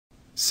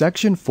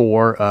Section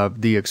 4 of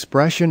The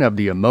Expression of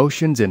the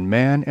Emotions in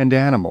Man and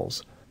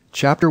Animals,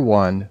 Chapter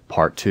 1,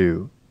 Part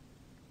 2.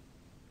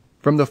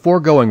 From the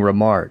foregoing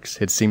remarks,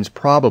 it seems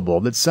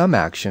probable that some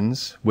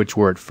actions, which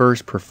were at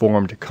first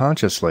performed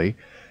consciously,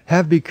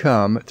 have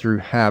become, through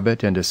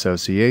habit and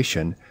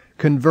association,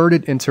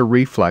 converted into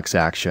reflex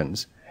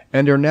actions,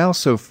 and are now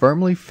so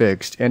firmly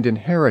fixed and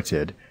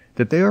inherited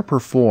that they are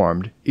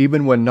performed,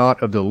 even when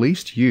not of the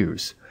least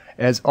use,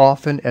 as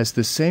often as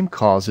the same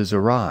causes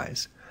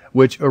arise,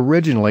 which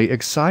originally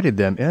excited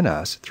them in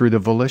us through the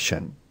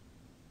volition.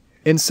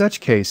 In such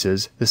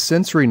cases, the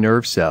sensory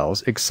nerve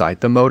cells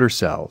excite the motor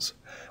cells,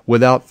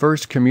 without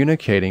first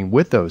communicating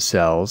with those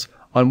cells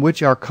on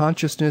which our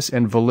consciousness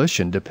and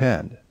volition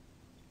depend.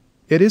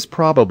 It is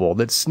probable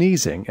that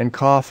sneezing and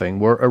coughing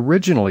were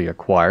originally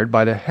acquired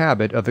by the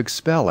habit of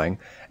expelling,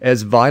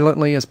 as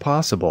violently as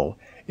possible,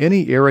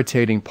 any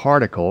irritating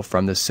particle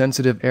from the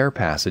sensitive air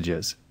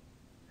passages.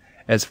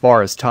 As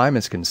far as time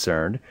is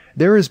concerned,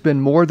 there has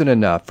been more than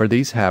enough for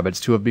these habits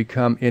to have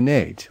become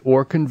innate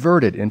or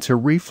converted into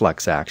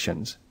reflex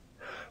actions,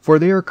 for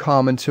they are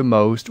common to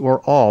most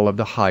or all of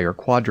the higher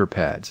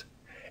quadrupeds,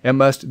 and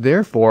must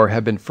therefore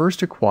have been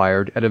first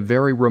acquired at a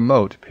very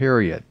remote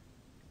period.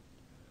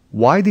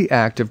 Why the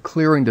act of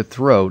clearing the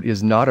throat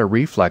is not a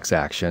reflex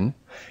action,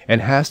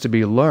 and has to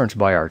be learnt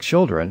by our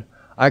children,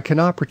 I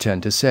cannot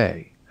pretend to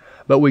say,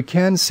 but we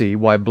can see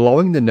why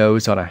blowing the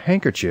nose on a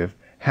handkerchief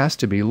has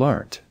to be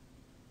learnt.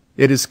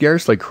 It is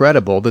scarcely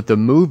credible that the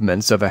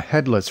movements of a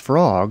headless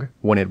frog,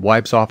 when it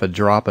wipes off a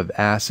drop of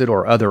acid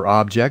or other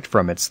object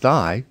from its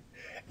thigh,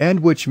 and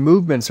which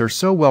movements are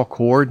so well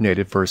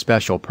coordinated for a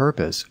special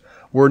purpose,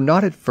 were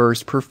not at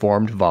first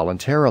performed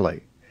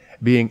voluntarily,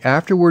 being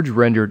afterwards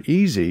rendered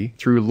easy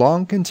through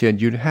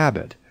long-continued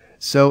habit,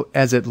 so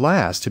as at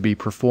last to be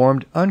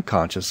performed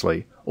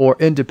unconsciously or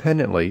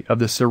independently of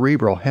the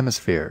cerebral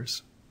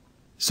hemispheres.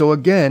 So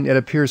again it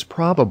appears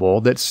probable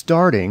that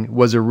starting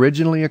was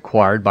originally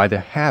acquired by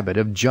the habit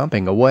of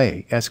jumping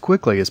away as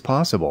quickly as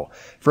possible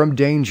from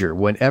danger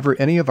whenever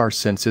any of our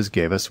senses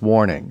gave us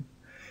warning.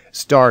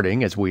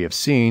 Starting, as we have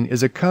seen,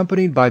 is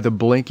accompanied by the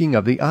blinking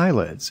of the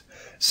eyelids,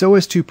 so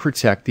as to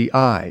protect the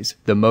eyes,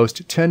 the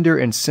most tender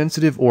and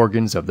sensitive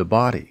organs of the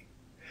body.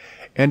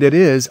 And it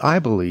is, I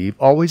believe,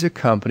 always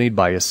accompanied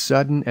by a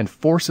sudden and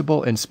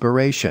forcible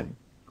inspiration,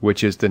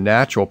 which is the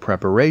natural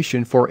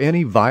preparation for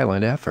any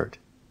violent effort.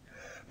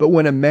 But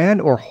when a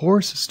man or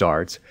horse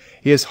starts,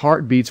 his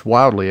heart beats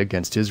wildly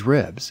against his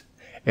ribs,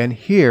 and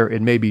here,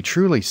 it may be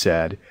truly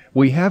said,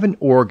 we have an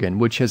organ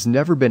which has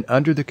never been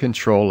under the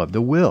control of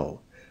the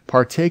will,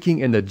 partaking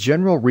in the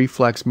general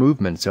reflex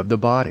movements of the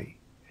body.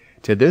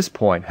 To this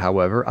point,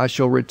 however, I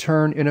shall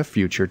return in a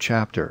future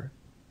chapter.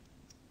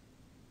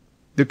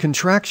 The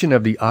contraction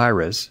of the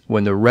iris,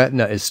 when the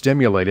retina is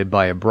stimulated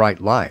by a bright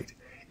light,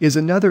 is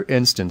another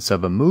instance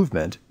of a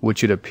movement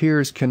which it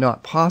appears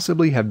cannot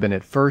possibly have been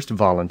at first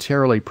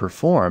voluntarily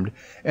performed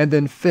and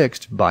then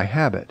fixed by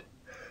habit,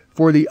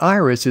 for the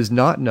iris is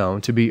not known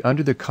to be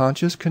under the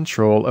conscious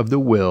control of the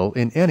will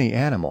in any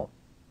animal.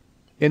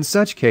 In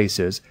such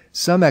cases,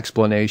 some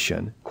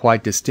explanation,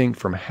 quite distinct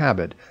from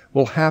habit,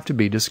 will have to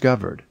be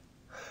discovered.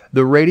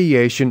 The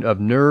radiation of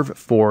nerve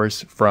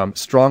force from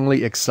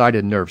strongly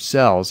excited nerve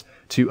cells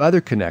to other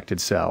connected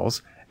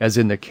cells, as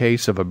in the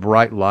case of a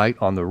bright light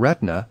on the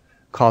retina,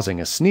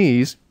 causing a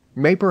sneeze,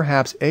 may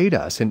perhaps aid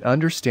us in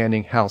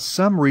understanding how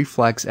some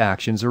reflex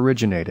actions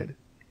originated.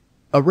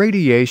 A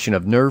radiation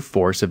of nerve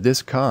force of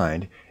this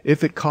kind,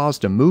 if it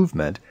caused a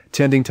movement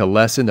tending to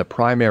lessen the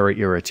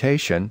primary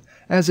irritation,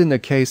 as in the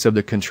case of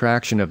the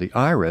contraction of the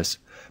iris,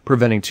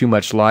 preventing too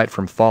much light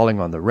from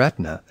falling on the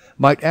retina,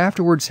 might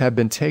afterwards have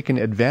been taken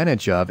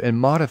advantage of and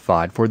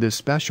modified for this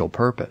special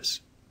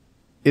purpose.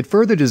 It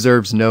further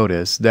deserves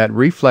notice that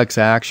reflex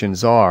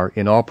actions are,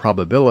 in all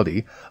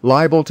probability,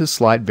 liable to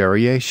slight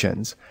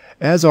variations,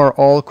 as are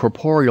all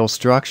corporeal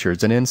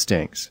structures and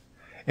instincts,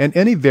 and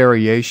any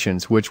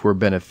variations which were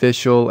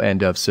beneficial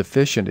and of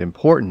sufficient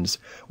importance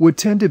would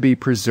tend to be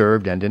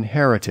preserved and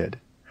inherited.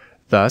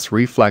 Thus,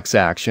 reflex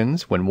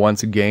actions, when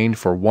once gained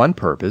for one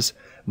purpose,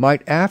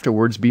 might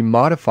afterwards be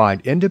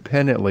modified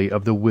independently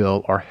of the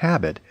will or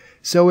habit,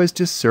 so as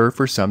to serve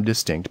for some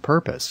distinct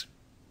purpose.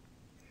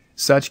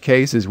 Such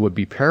cases would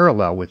be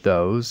parallel with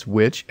those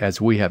which,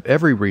 as we have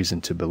every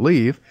reason to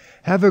believe,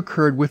 have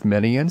occurred with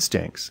many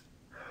instincts.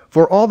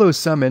 For although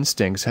some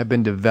instincts have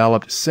been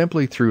developed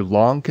simply through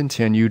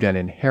long-continued and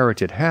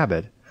inherited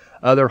habit,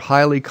 other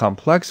highly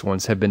complex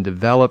ones have been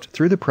developed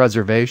through the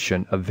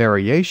preservation of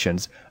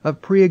variations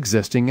of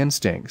pre-existing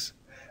instincts,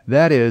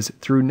 that is,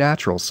 through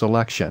natural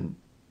selection.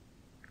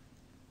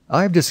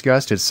 I have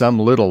discussed at some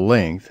little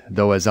length,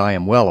 though as I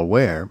am well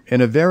aware,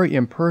 in a very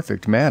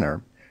imperfect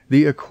manner,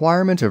 the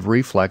acquirement of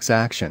reflex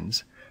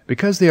actions,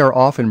 because they are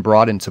often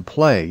brought into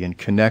play in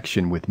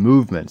connection with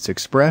movements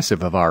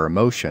expressive of our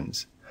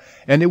emotions,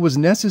 and it was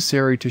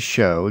necessary to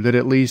show that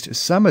at least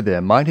some of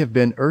them might have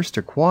been erst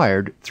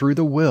acquired through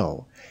the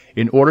will,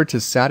 in order to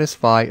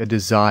satisfy a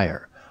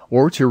desire,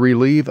 or to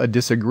relieve a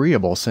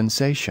disagreeable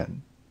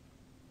sensation.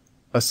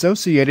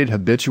 Associated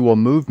habitual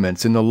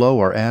movements in the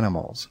lower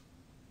animals.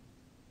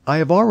 I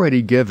have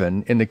already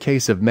given, in the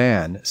case of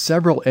man,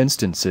 several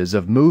instances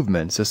of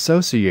movements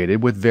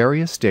associated with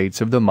various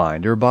states of the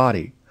mind or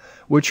body,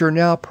 which are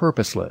now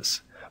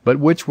purposeless, but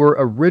which were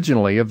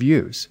originally of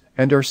use,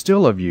 and are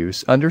still of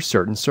use under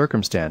certain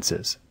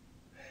circumstances.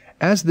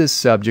 As this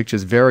subject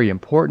is very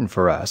important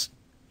for us,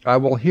 I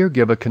will here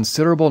give a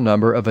considerable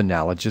number of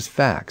analogous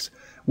facts,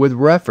 with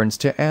reference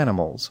to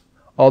animals,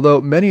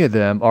 although many of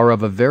them are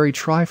of a very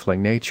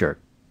trifling nature.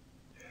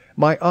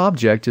 My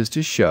object is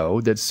to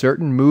show that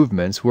certain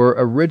movements were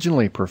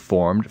originally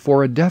performed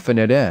for a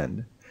definite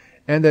end,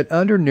 and that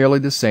under nearly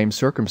the same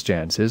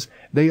circumstances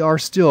they are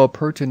still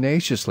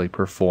pertinaciously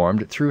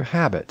performed through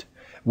habit,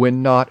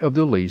 when not of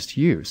the least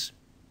use.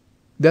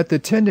 That the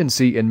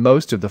tendency in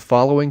most of the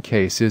following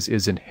cases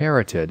is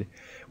inherited,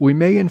 we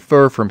may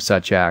infer from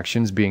such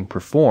actions being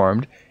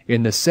performed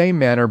in the same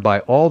manner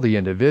by all the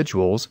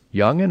individuals,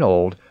 young and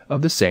old,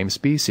 of the same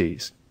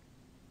species.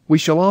 We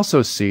shall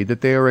also see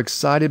that they are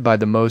excited by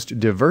the most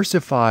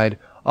diversified,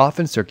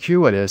 often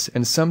circuitous,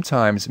 and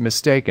sometimes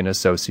mistaken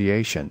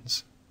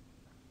associations.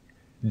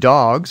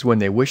 Dogs, when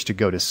they wish to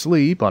go to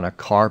sleep on a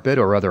carpet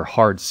or other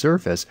hard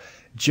surface,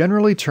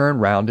 generally turn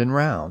round and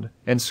round,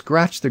 and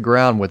scratch the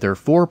ground with their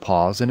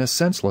forepaws in a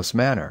senseless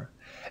manner,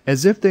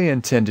 as if they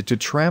intended to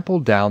trample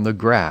down the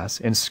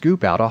grass and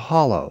scoop out a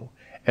hollow,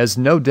 as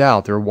no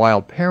doubt their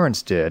wild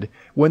parents did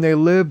when they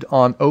lived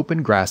on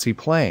open grassy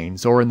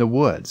plains or in the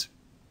woods.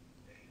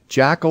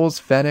 Jackals,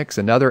 fennecs,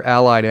 and other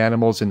allied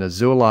animals in the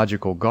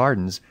zoological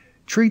gardens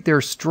treat their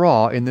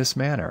straw in this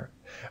manner,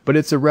 but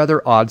it's a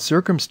rather odd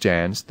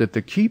circumstance that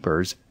the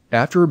keepers,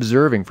 after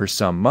observing for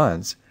some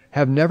months,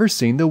 have never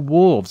seen the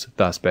wolves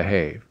thus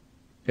behave.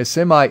 A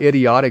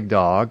semi-idiotic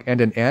dog and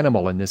an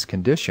animal in this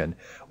condition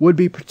would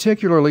be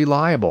particularly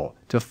liable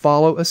to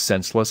follow a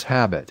senseless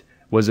habit,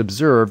 was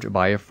observed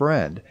by a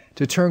friend,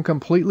 to turn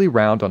completely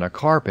round on a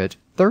carpet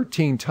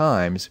 13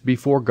 times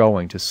before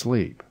going to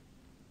sleep.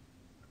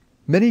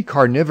 Many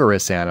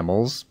carnivorous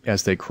animals,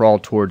 as they crawl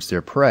towards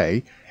their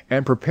prey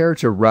and prepare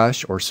to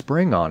rush or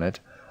spring on it,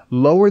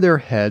 lower their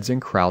heads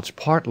and crouch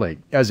partly,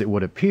 as it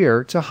would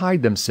appear, to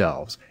hide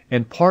themselves,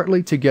 and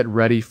partly to get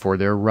ready for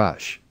their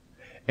rush.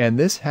 And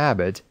this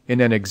habit, in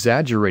an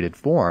exaggerated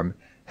form,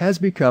 has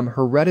become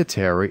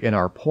hereditary in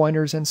our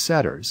pointers and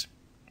setters.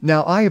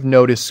 Now I have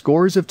noticed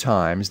scores of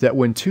times that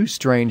when two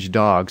strange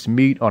dogs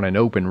meet on an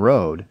open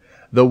road,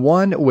 the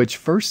one which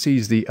first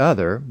sees the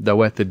other,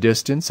 though at the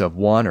distance of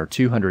 100 or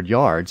 200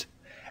 yards,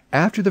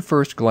 after the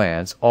first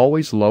glance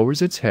always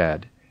lowers its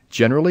head,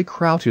 generally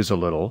crouches a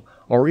little,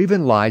 or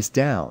even lies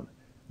down.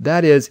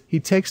 That is, he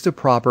takes the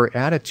proper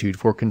attitude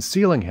for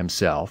concealing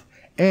himself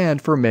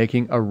and for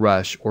making a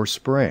rush or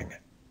spring,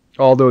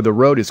 although the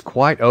road is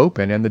quite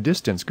open and the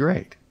distance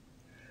great.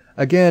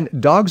 Again,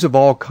 dogs of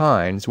all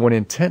kinds, when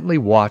intently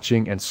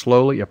watching and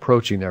slowly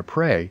approaching their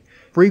prey,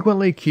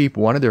 frequently keep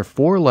one of their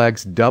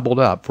forelegs doubled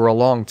up for a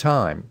long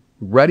time,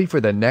 ready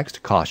for the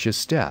next cautious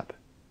step.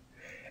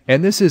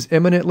 And this is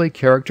eminently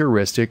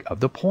characteristic of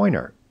the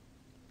pointer.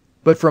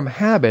 But from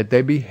habit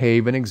they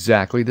behave in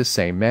exactly the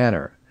same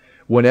manner,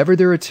 whenever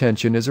their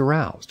attention is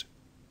aroused.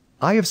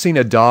 I have seen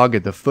a dog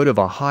at the foot of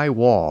a high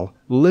wall,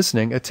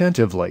 listening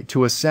attentively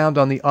to a sound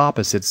on the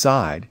opposite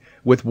side,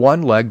 with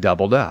one leg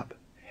doubled up,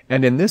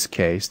 and in this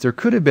case there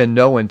could have been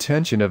no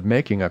intention of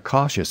making a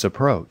cautious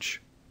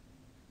approach.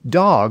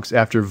 Dogs,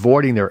 after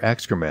voiding their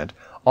excrement,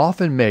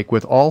 often make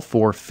with all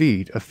 4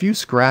 feet a few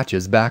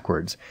scratches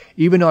backwards,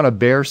 even on a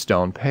bare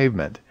stone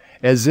pavement,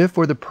 as if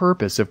for the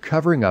purpose of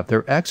covering up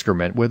their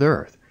excrement with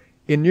earth,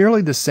 in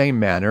nearly the same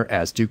manner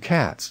as do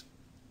cats.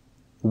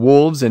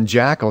 Wolves and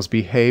jackals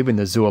behave in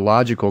the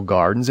zoological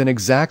gardens in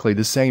exactly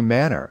the same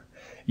manner,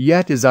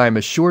 yet, as I am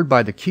assured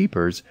by the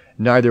keepers,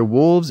 neither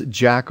wolves,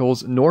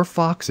 jackals, nor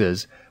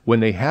foxes, when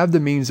they have the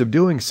means of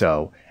doing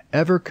so,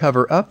 ever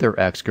cover up their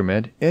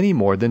excrement any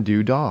more than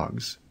do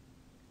dogs.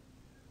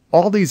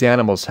 All these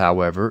animals,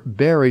 however,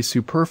 bury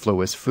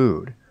superfluous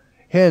food.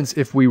 Hence,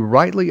 if we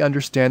rightly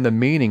understand the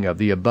meaning of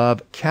the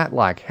above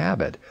cat-like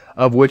habit,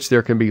 of which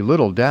there can be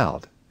little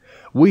doubt,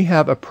 we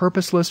have a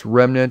purposeless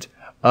remnant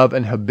of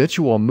an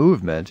habitual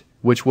movement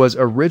which was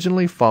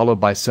originally followed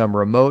by some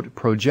remote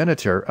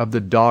progenitor of the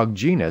dog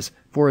genus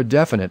for a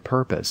definite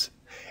purpose,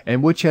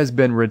 and which has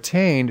been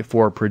retained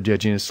for a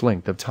prodigious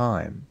length of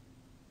time.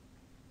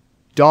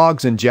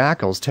 Dogs and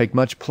jackals take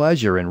much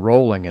pleasure in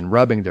rolling and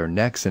rubbing their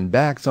necks and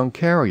backs on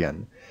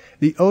carrion.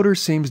 The odor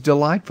seems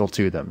delightful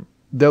to them,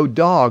 though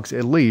dogs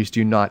at least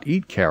do not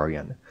eat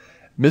carrion.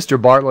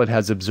 Mr. Bartlett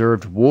has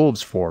observed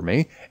wolves for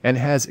me, and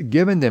has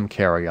given them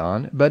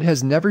carrion, but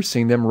has never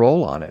seen them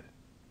roll on it.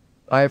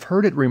 I have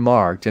heard it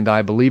remarked, and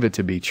I believe it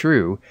to be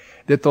true,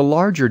 that the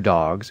larger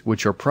dogs,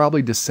 which are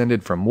probably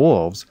descended from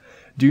wolves,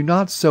 do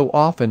not so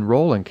often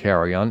roll in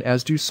carrion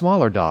as do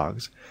smaller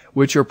dogs,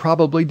 which are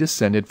probably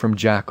descended from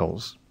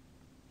jackals.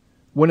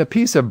 When a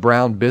piece of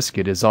brown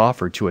biscuit is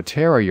offered to a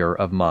terrier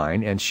of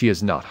mine and she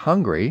is not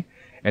hungry,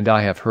 and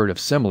I have heard of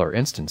similar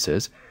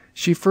instances,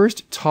 she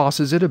first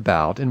tosses it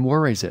about and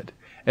worries it,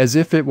 as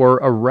if it were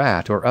a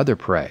rat or other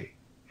prey.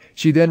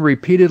 She then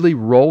repeatedly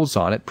rolls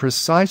on it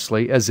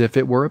precisely as if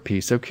it were a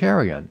piece of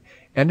carrion,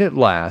 and at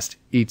last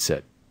eats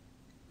it.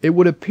 It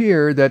would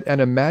appear that an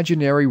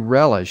imaginary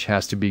relish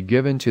has to be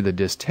given to the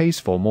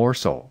distasteful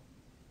morsel.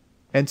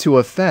 And to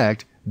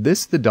effect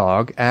this the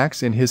dog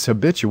acts in his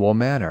habitual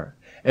manner,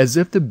 as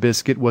if the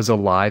biscuit was a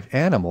live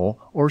animal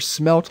or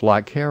smelt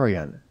like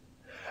carrion,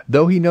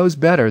 though he knows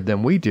better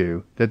than we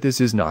do that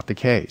this is not the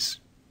case.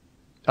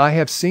 I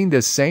have seen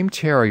this same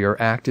terrier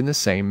act in the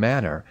same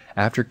manner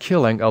after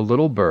killing a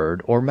little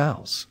bird or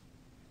mouse.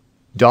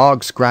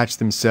 Dogs scratch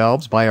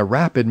themselves by a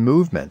rapid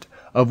movement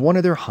of one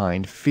of their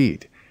hind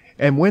feet,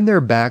 and when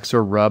their backs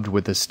are rubbed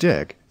with a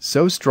stick,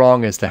 so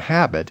strong is the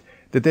habit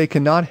that they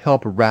cannot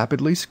help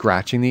rapidly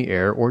scratching the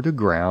air or the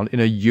ground in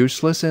a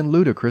useless and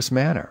ludicrous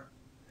manner.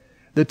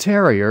 The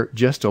terrier,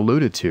 just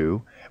alluded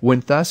to,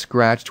 when thus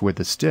scratched with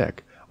a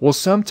stick, will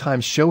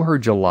sometimes show her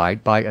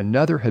delight by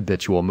another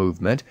habitual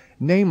movement,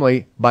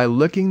 namely, by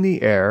licking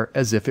the air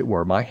as if it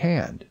were my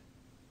hand.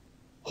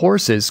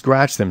 Horses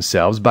scratch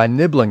themselves by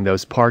nibbling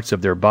those parts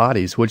of their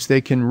bodies which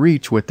they can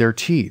reach with their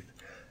teeth,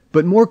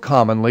 but more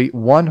commonly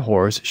one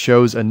horse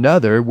shows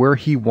another where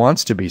he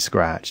wants to be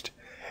scratched,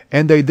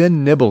 and they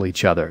then nibble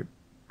each other.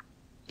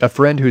 A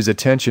friend whose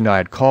attention I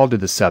had called to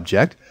the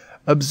subject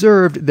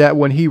observed that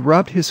when he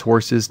rubbed his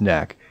horse's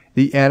neck,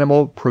 the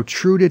animal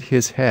protruded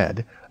his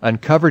head,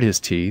 uncovered his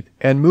teeth,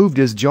 and moved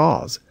his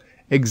jaws,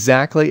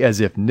 exactly as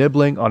if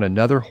nibbling on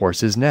another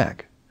horse's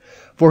neck,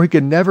 for he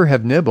could never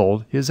have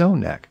nibbled his own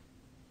neck.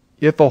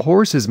 If a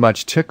horse is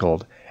much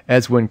tickled,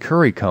 as when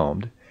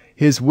currycombed,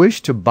 his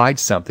wish to bite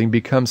something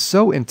becomes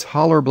so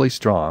intolerably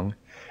strong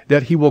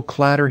that he will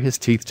clatter his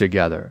teeth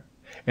together,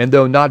 and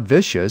though not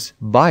vicious,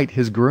 bite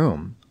his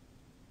groom.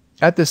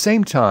 At the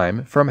same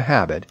time, from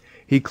habit,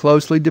 he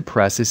closely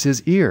depresses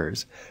his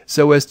ears,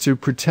 so as to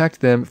protect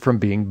them from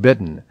being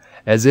bitten,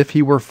 as if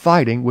he were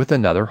fighting with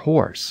another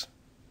horse.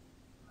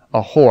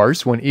 A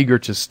horse, when eager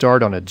to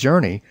start on a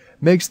journey,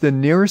 makes the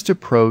nearest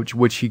approach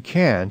which he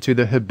can to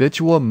the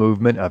habitual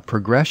movement of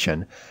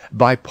progression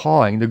by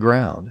pawing the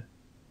ground.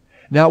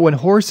 Now, when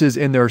horses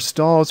in their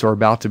stalls are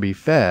about to be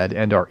fed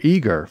and are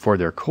eager for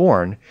their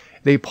corn,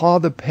 they paw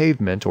the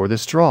pavement or the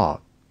straw.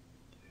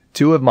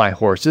 2 of my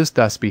horses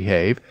thus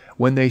behave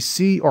when they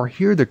see or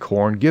hear the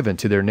corn given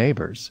to their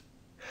neighbors.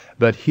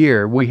 But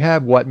here we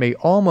have what may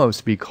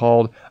almost be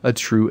called a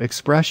true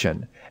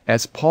expression,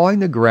 as pawing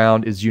the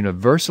ground is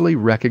universally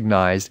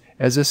recognized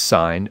as a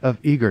sign of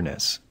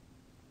eagerness.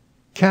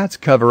 Cats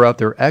cover up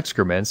their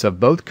excrements of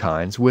both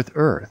kinds with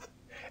earth,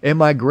 and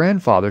my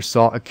grandfather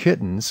saw a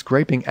kitten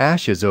scraping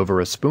ashes over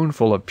a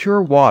spoonful of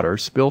pure water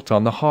spilt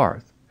on the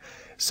hearth,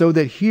 so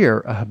that here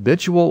a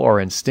habitual or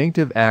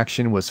instinctive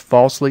action was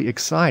falsely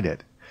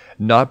excited,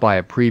 not by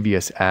a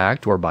previous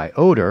act or by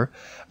odor,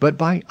 but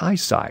by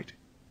eyesight.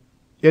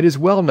 It is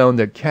well known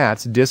that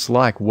cats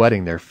dislike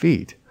wetting their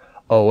feet,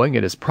 owing,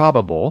 it is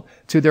probable,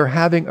 to their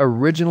having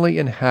originally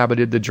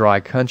inhabited the dry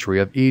country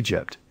of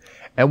Egypt,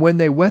 and when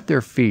they wet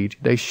their feet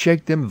they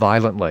shake them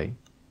violently.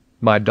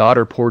 My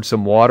daughter poured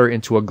some water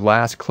into a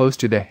glass close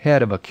to the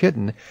head of a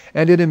kitten,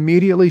 and it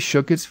immediately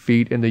shook its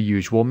feet in the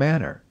usual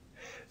manner,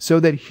 so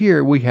that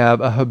here we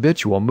have a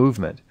habitual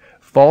movement,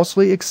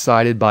 falsely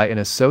excited by an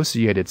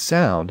associated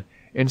sound,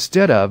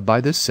 instead of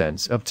by the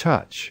sense of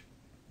touch.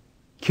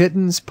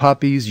 Kittens,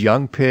 puppies,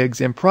 young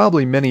pigs, and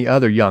probably many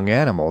other young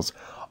animals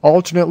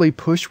alternately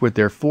push with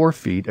their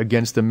forefeet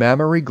against the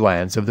mammary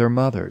glands of their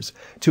mothers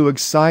to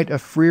excite a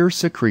freer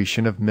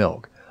secretion of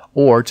milk,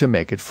 or to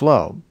make it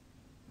flow.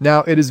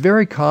 Now, it is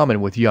very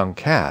common with young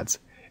cats,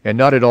 and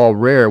not at all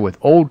rare with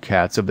old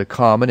cats of the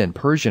common and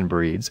Persian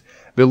breeds,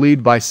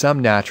 believed by some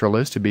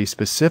naturalists to be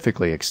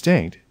specifically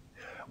extinct,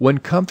 when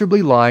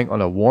comfortably lying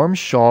on a warm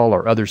shawl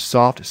or other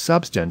soft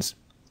substance,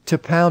 to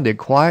pound it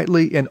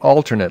quietly and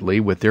alternately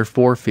with their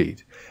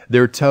forefeet,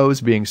 their toes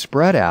being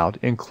spread out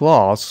and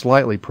claws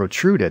slightly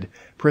protruded,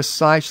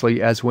 precisely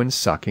as when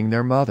sucking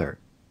their mother.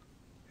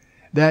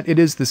 That it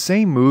is the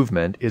same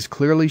movement is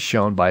clearly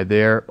shown by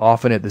their,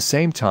 often at the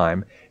same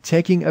time,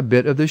 taking a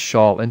bit of the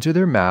shawl into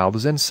their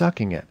mouths and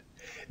sucking it,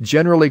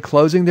 generally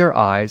closing their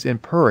eyes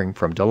and purring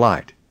from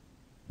delight.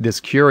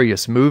 This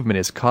curious movement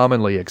is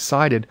commonly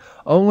excited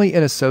only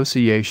in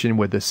association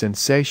with the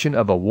sensation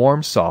of a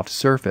warm, soft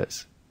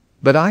surface.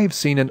 But I have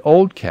seen an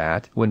old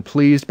cat, when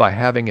pleased by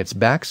having its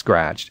back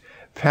scratched,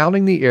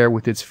 pounding the air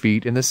with its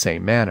feet in the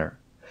same manner,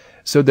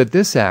 so that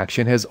this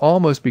action has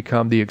almost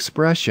become the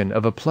expression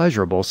of a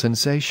pleasurable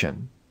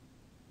sensation.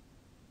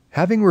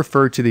 Having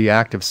referred to the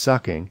act of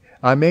sucking,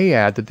 I may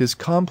add that this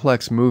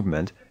complex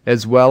movement,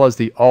 as well as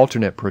the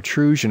alternate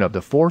protrusion of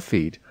the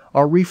forefeet,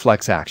 are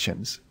reflex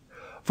actions,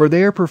 for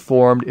they are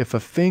performed if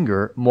a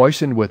finger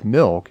moistened with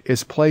milk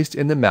is placed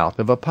in the mouth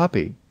of a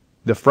puppy,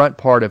 the front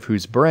part of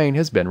whose brain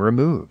has been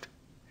removed.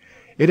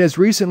 It has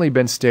recently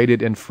been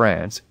stated in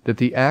France that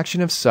the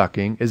action of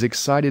sucking is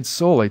excited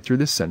solely through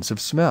the sense of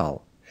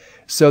smell,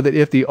 so that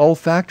if the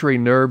olfactory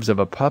nerves of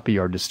a puppy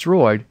are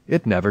destroyed,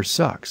 it never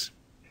sucks.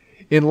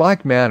 In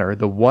like manner,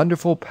 the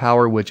wonderful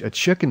power which a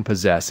chicken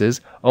possesses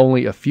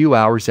only a few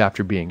hours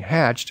after being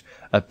hatched,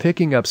 of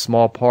picking up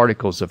small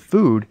particles of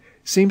food,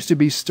 seems to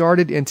be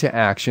started into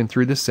action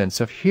through the sense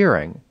of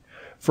hearing.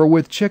 For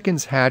with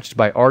chickens hatched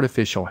by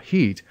artificial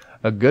heat,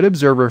 a good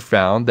observer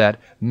found that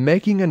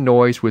making a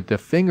noise with the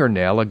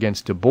fingernail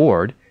against a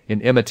board,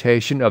 in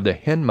imitation of the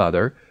hen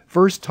mother,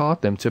 first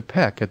taught them to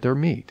peck at their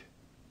meat.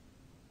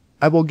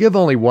 I will give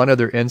only one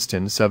other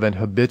instance of an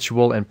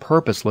habitual and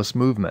purposeless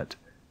movement.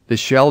 The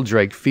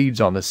sheldrake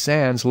feeds on the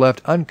sands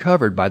left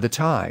uncovered by the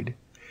tide,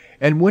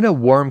 and when a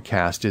worm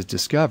cast is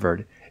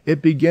discovered, it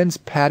begins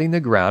patting the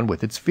ground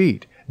with its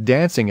feet,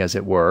 dancing, as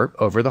it were,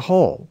 over the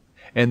hole,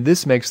 and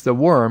this makes the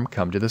worm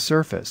come to the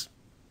surface.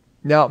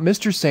 Now,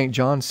 Mr. St.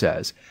 John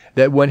says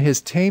that when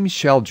his tame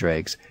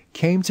sheldrakes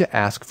came to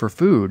ask for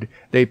food,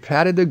 they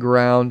patted the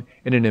ground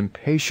in an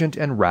impatient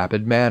and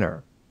rapid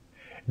manner.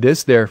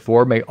 This,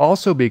 therefore, may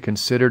also be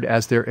considered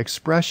as their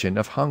expression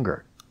of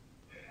hunger.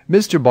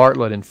 Mr.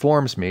 Bartlett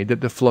informs me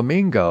that the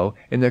flamingo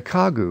and the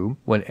kagu,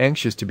 when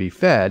anxious to be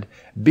fed,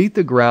 beat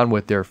the ground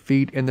with their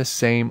feet in the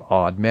same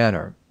odd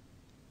manner.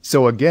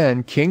 So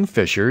again,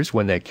 kingfishers,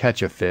 when they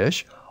catch a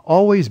fish,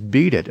 always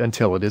beat it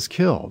until it is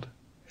killed.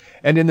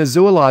 And in the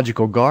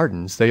zoological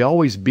gardens they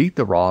always beat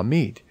the raw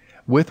meat,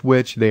 with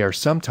which they are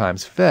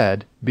sometimes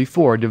fed,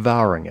 before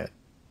devouring it.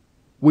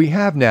 We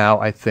have now,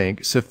 I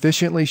think,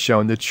 sufficiently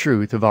shown the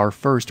truth of our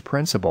first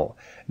principle,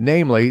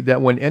 namely,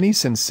 that when any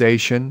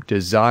sensation,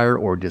 desire,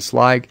 or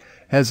dislike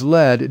has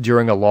led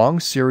during a long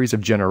series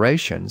of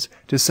generations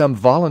to some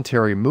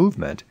voluntary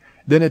movement,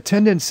 then a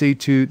tendency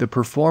to the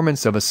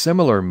performance of a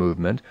similar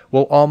movement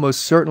will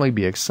almost certainly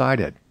be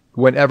excited,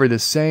 whenever the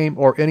same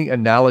or any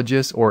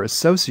analogous or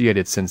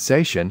associated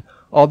sensation,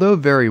 although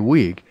very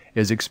weak,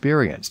 is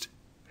experienced,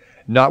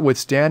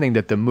 notwithstanding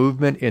that the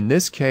movement in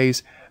this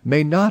case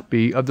may not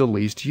be of the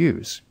least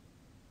use.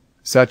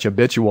 Such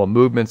habitual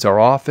movements are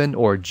often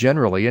or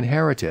generally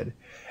inherited,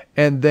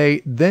 and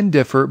they then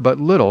differ but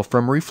little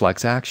from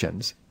reflex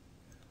actions.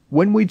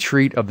 When we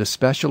treat of the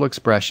special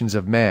expressions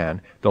of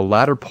man, the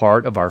latter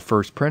part of our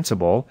first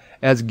principle,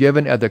 as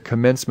given at the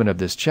commencement of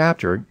this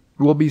chapter,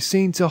 will be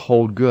seen to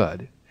hold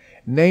good,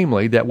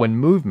 namely that when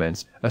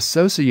movements,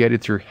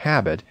 associated through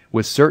habit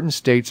with certain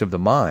states of the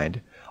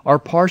mind, are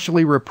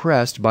partially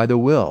repressed by the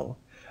will,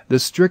 the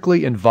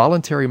strictly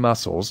involuntary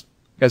muscles,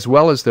 as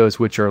well as those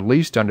which are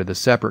least under the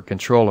separate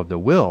control of the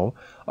will,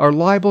 are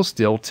liable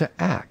still to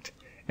act,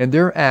 and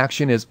their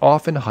action is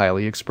often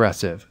highly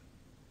expressive.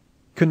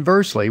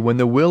 Conversely, when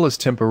the will is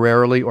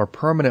temporarily or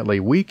permanently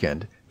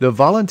weakened, the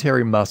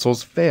voluntary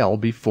muscles fail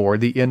before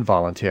the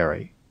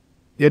involuntary.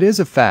 It is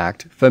a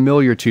fact,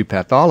 familiar to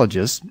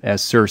pathologists,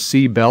 as Sir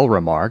C. Bell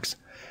remarks,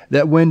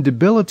 that when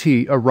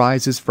debility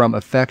arises from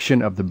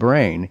affection of the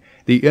brain,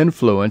 the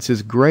influence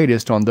is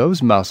greatest on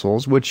those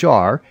muscles which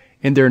are,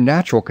 in their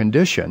natural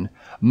condition,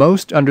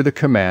 most under the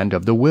command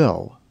of the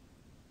will.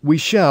 We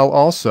shall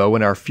also,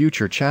 in our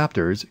future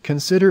chapters,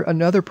 consider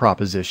another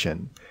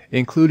proposition,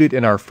 included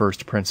in our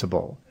first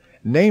principle,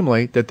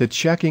 namely that the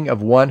checking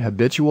of one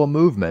habitual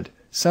movement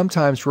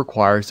sometimes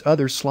requires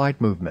other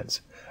slight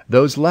movements,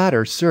 those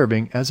latter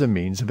serving as a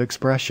means of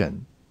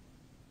expression.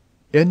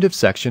 End of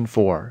Section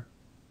 4.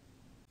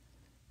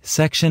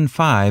 Section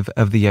 5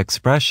 of the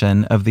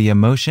Expression of the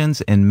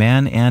Emotions in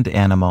Man and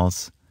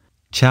Animals.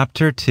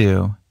 Chapter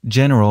 2.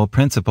 General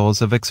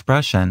Principles of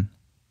Expression.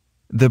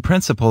 The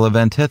Principle of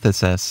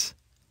Antithesis.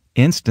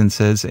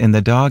 Instances in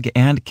the dog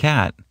and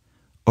cat.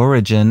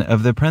 Origin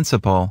of the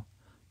principle.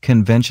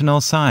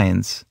 Conventional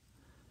signs.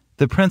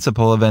 The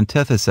principle of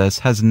antithesis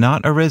has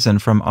not arisen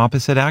from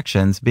opposite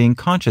actions being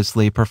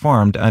consciously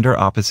performed under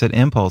opposite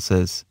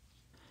impulses.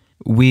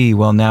 We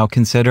will now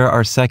consider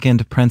our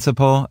second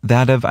principle,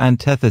 that of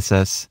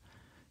antithesis.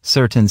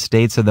 Certain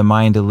states of the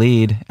mind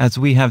lead, as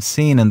we have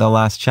seen in the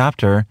last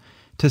chapter,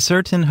 to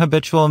certain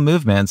habitual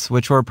movements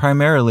which were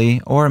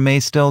primarily, or may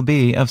still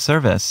be, of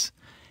service.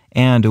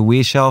 And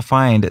we shall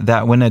find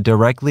that when a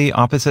directly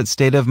opposite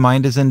state of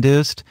mind is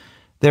induced,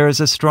 there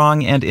is a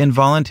strong and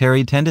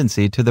involuntary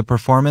tendency to the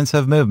performance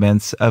of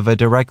movements of a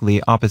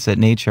directly opposite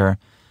nature,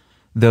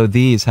 though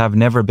these have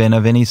never been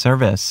of any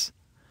service.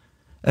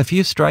 A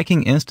few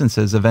striking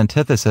instances of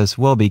antithesis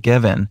will be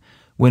given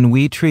when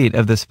we treat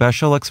of the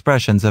special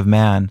expressions of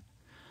man.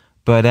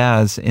 But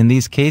as, in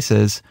these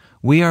cases,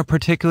 we are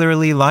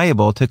particularly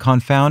liable to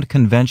confound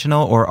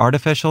conventional or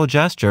artificial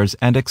gestures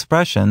and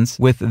expressions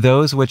with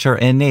those which are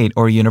innate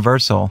or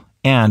universal,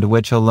 and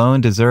which alone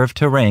deserve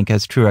to rank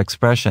as true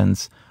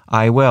expressions,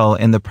 I will,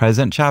 in the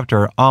present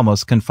chapter,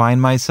 almost confine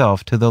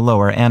myself to the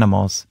lower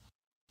animals.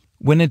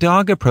 When a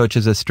dog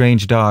approaches a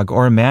strange dog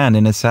or man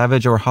in a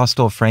savage or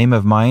hostile frame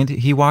of mind,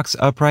 he walks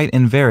upright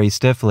and very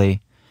stiffly.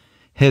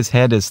 His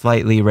head is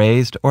slightly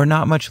raised or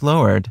not much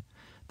lowered.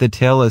 The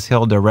tail is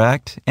held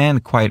erect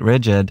and quite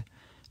rigid.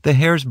 The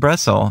hairs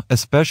bristle,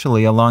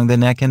 especially along the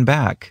neck and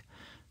back.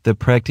 The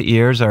pricked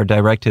ears are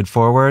directed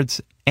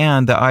forwards,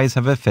 and the eyes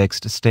have a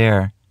fixed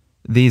stare.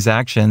 These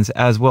actions,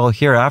 as will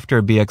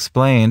hereafter be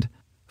explained,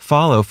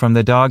 follow from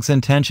the dog's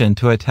intention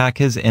to attack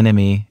his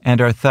enemy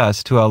and are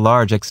thus to a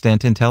large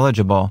extent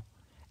intelligible.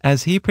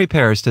 As he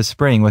prepares to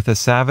spring with a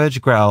savage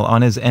growl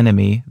on his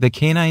enemy, the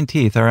canine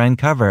teeth are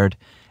uncovered,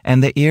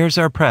 and the ears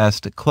are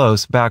pressed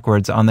close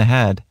backwards on the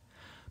head.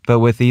 But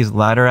with these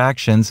latter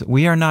actions,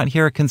 we are not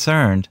here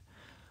concerned.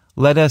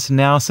 Let us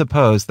now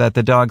suppose that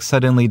the dog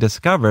suddenly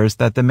discovers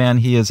that the man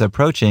he is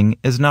approaching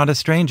is not a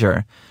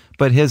stranger,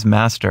 but his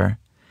master.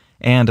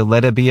 And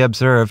let it be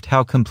observed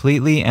how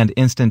completely and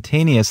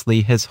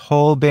instantaneously his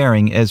whole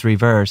bearing is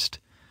reversed.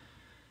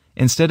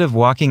 Instead of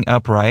walking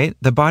upright,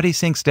 the body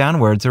sinks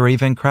downwards or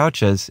even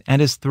crouches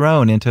and is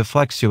thrown into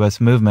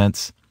flexuous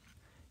movements.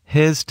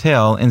 His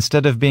tail,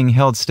 instead of being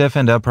held stiff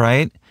and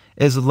upright,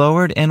 is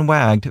lowered and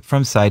wagged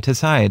from side to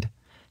side.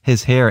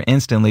 His hair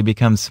instantly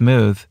becomes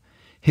smooth.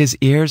 His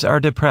ears are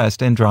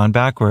depressed and drawn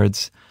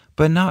backwards,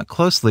 but not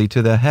closely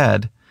to the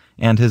head,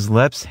 and his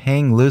lips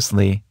hang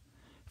loosely.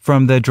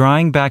 From the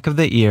drawing back of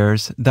the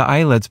ears, the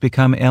eyelids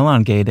become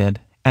elongated,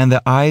 and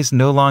the eyes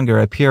no longer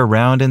appear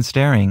round and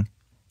staring.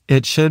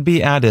 It should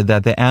be added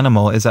that the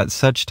animal is at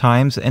such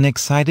times in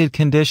excited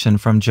condition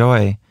from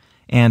joy,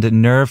 and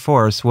nerve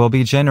force will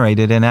be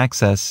generated in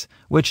excess,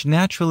 which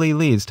naturally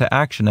leads to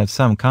action of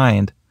some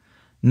kind.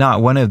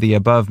 Not one of the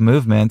above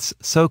movements,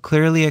 so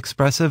clearly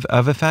expressive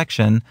of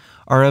affection,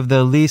 are of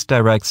the least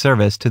direct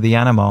service to the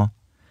animal.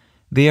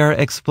 They are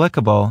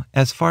explicable,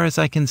 as far as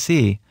I can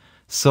see,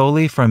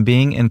 solely from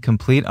being in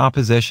complete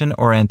opposition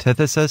or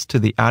antithesis to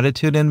the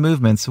attitude and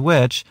movements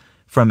which,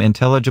 from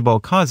intelligible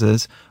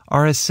causes,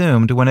 are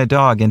assumed when a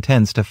dog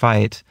intends to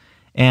fight,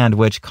 and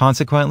which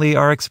consequently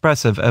are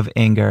expressive of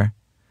anger.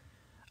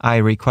 I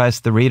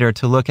request the reader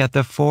to look at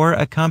the 4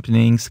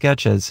 accompanying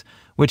sketches,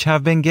 which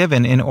have been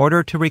given in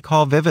order to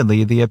recall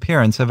vividly the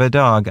appearance of a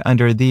dog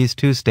under these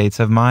 2 states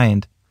of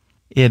mind.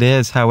 It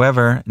is,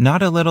 however,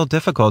 not a little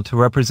difficult to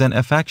represent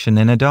affection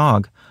in a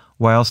dog,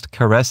 whilst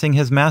caressing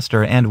his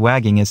master and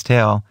wagging his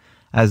tail,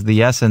 as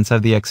the essence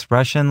of the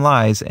expression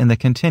lies in the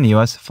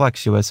continuous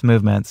flexuous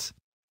movements.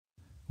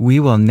 We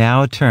will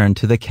now turn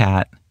to the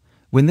cat.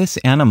 When this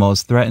animal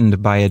is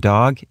threatened by a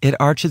dog, it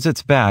arches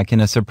its back in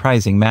a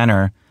surprising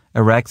manner,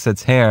 erects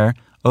its hair,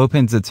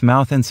 opens its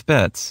mouth and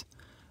spits.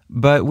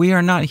 But we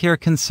are not here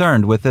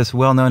concerned with this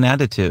well-known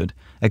attitude,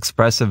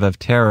 expressive of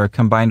terror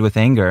combined with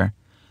anger.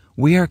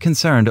 We are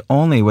concerned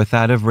only with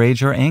that of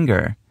rage or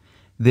anger.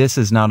 This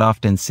is not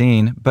often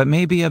seen, but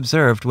may be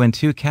observed when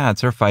 2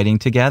 cats are fighting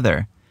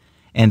together.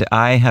 And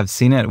I have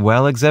seen it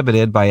well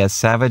exhibited by a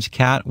savage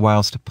cat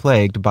whilst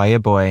plagued by a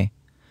boy.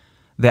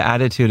 The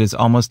attitude is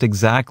almost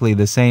exactly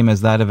the same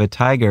as that of a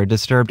tiger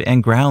disturbed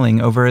and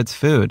growling over its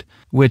food,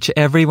 which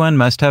everyone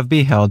must have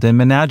beheld in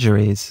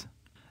menageries.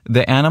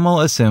 The animal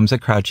assumes a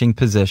crouching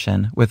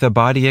position, with the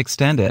body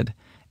extended,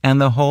 and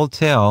the whole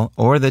tail,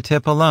 or the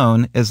tip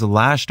alone, is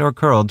lashed or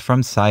curled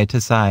from side to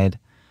side.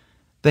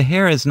 The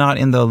hair is not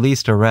in the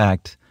least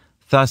erect.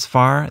 Thus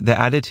far, the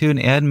attitude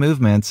and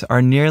movements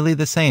are nearly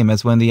the same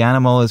as when the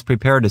animal is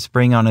prepared to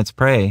spring on its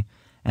prey,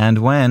 and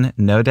when,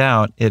 no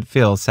doubt, it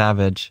feels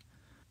savage.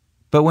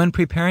 But when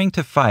preparing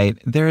to fight,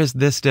 there is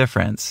this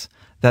difference,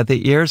 that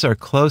the ears are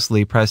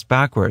closely pressed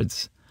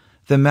backwards.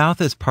 The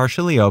mouth is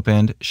partially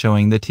opened,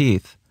 showing the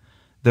teeth.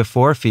 The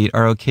forefeet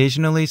are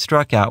occasionally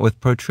struck out with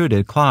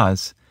protruded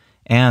claws,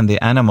 and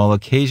the animal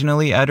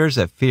occasionally utters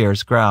a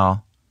fierce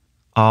growl.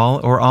 All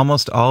or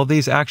almost all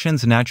these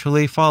actions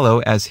naturally follow,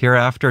 as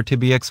hereafter to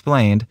be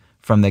explained,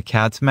 from the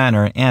cat's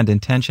manner and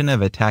intention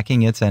of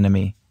attacking its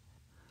enemy.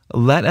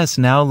 Let us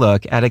now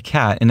look at a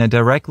cat in a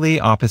directly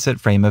opposite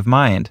frame of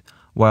mind,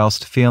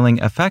 whilst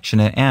feeling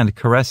affectionate and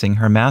caressing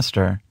her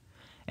master.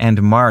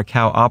 And mark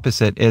how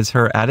opposite is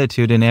her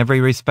attitude in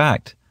every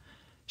respect.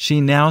 She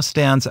now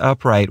stands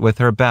upright with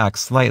her back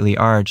slightly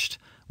arched,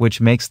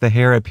 which makes the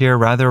hair appear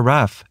rather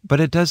rough, but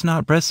it does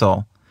not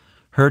bristle.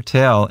 Her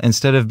tail,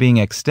 instead of being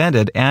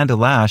extended and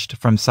lashed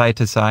from side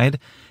to side,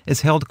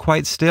 is held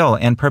quite still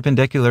and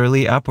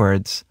perpendicularly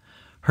upwards.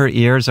 Her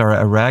ears are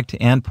erect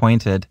and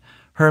pointed.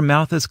 Her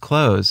mouth is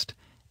closed,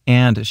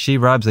 and she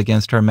rubs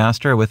against her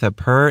master with a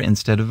purr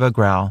instead of a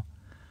growl.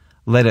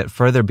 Let it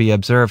further be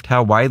observed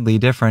how widely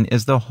different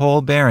is the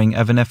whole bearing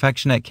of an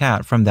affectionate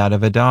cat from that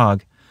of a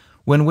dog.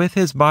 When with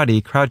his body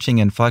crouching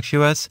and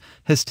flexuous,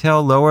 his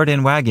tail lowered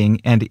and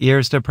wagging, and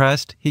ears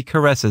depressed, he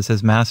caresses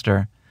his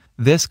master.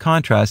 This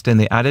contrast in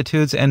the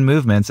attitudes and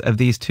movements of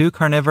these 2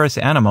 carnivorous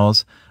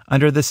animals,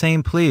 under the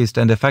same pleased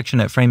and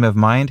affectionate frame of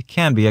mind,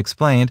 can be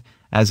explained,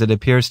 as it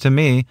appears to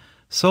me,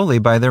 solely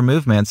by their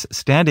movements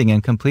standing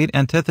in complete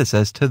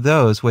antithesis to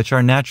those which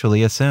are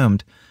naturally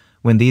assumed,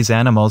 when these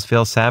animals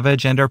feel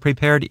savage and are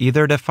prepared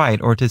either to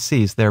fight or to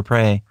seize their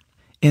prey.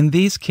 In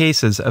these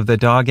cases of the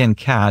dog and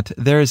cat,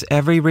 there is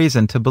every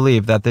reason to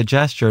believe that the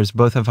gestures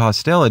both of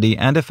hostility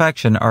and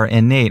affection are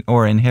innate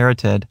or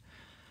inherited,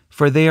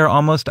 for they are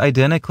almost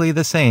identically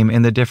the same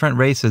in the different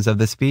races of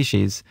the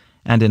species,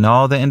 and in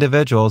all the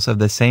individuals of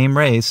the same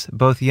race,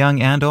 both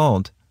young and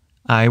old.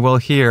 I will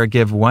here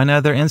give one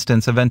other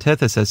instance of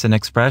antithesis in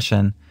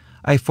expression.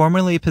 I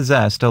formerly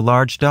possessed a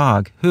large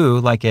dog, who,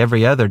 like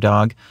every other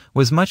dog,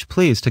 was much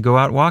pleased to go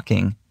out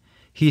walking.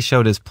 He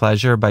showed his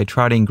pleasure by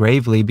trotting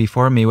gravely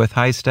before me with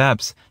high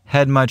steps,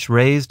 head much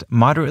raised,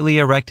 moderately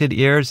erected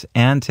ears,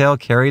 and tail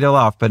carried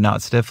aloft but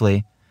not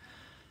stiffly.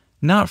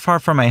 Not far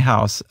from my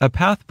house, a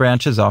path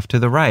branches off to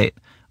the right,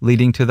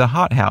 leading to the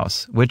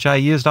hothouse, which I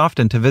used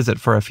often to visit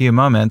for a few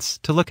moments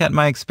to look at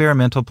my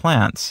experimental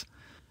plants.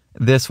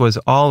 This was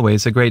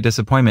always a great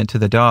disappointment to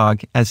the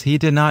dog, as he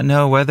did not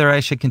know whether I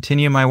should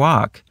continue my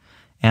walk,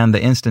 and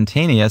the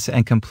instantaneous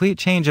and complete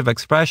change of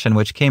expression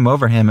which came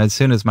over him as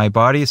soon as my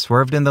body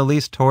swerved in the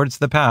least towards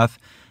the path,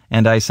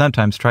 and I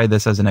sometimes tried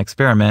this as an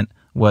experiment,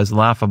 was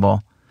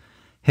laughable.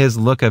 His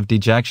look of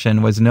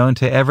dejection was known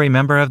to every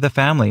member of the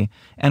family,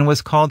 and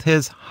was called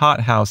his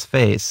hothouse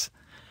face.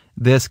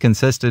 This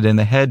consisted in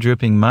the head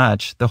drooping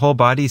much, the whole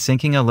body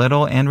sinking a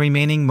little and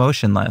remaining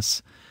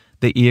motionless,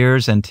 the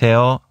ears and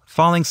tail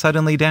falling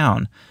suddenly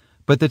down,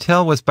 but the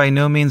tail was by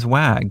no means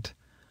wagged.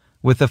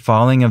 With the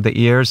falling of the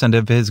ears and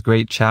of his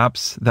great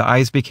chaps, the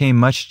eyes became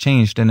much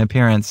changed in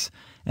appearance,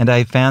 and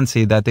I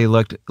fancied that they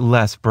looked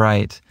less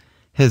bright.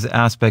 His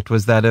aspect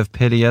was that of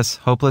piteous,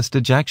 hopeless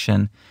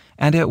dejection,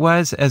 and it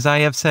was, as I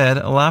have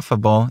said,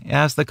 laughable,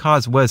 as the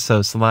cause was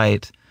so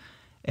slight.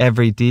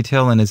 Every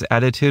detail in his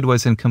attitude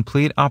was in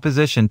complete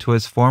opposition to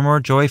his former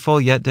joyful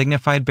yet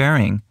dignified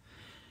bearing,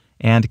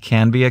 and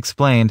can be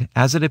explained,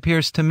 as it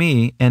appears to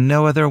me, in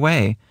no other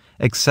way,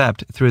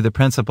 except through the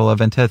principle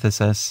of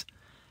antithesis.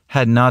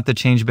 Had not the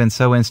change been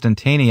so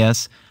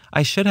instantaneous,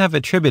 I should have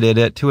attributed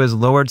it to his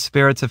lowered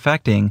spirits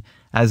affecting,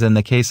 as in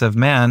the case of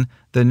man,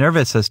 the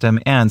nervous system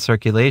and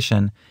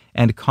circulation,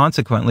 and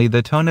consequently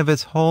the tone of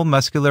his whole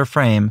muscular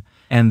frame,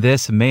 and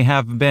this may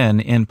have been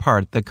in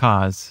part the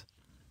cause.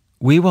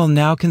 We will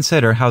now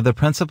consider how the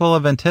principle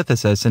of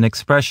antithesis in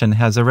expression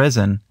has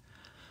arisen.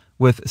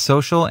 With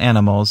social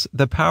animals,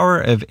 the power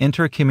of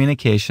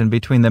intercommunication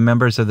between the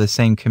members of the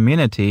same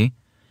community,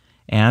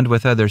 and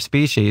with other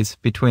species,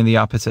 between the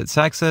opposite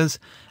sexes,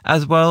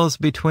 as well as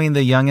between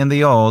the young and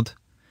the old,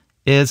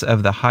 is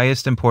of the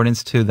highest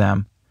importance to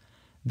them.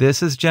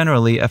 This is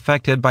generally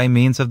effected by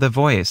means of the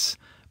voice,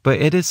 but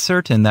it is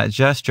certain that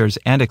gestures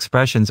and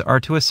expressions are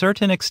to a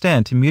certain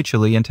extent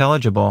mutually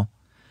intelligible.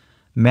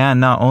 Man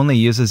not only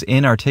uses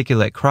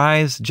inarticulate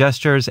cries,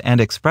 gestures, and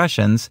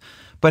expressions,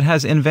 but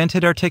has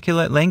invented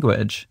articulate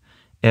language.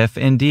 If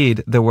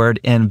indeed the word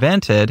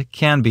invented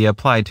can be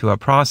applied to a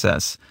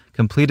process,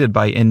 completed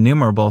by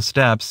innumerable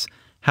steps,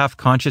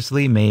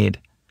 half-consciously made.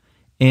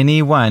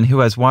 Any one who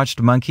has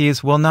watched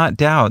monkeys will not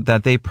doubt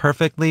that they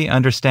perfectly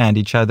understand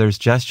each other's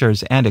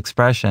gestures and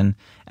expression,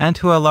 and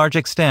to a large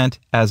extent,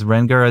 as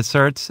Renger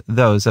asserts,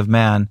 those of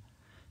man.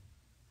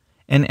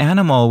 An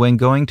animal, when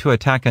going to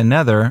attack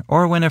another,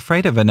 or when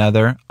afraid of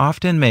another,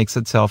 often makes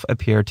itself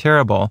appear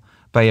terrible,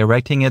 by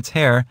erecting its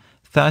hair,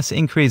 thus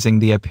increasing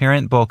the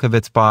apparent bulk of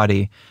its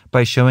body,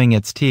 by showing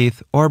its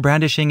teeth, or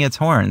brandishing its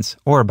horns,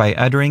 or by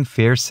uttering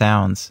fierce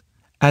sounds.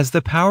 As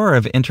the power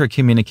of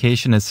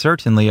intercommunication is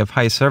certainly of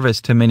high service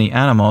to many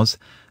animals,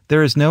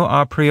 there is no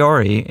a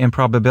priori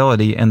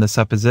improbability in the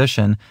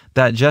supposition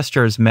that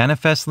gestures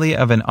manifestly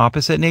of an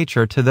opposite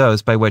nature to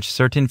those by which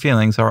certain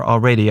feelings are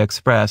already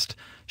expressed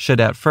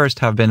should at first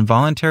have been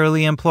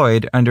voluntarily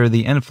employed under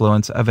the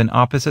influence of an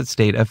opposite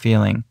state of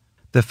feeling.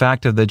 The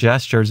fact of the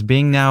gestures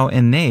being now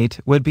innate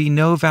would be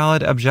no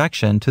valid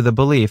objection to the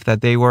belief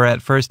that they were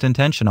at first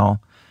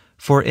intentional,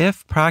 for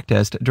if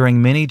practiced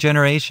during many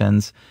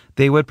generations,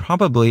 they would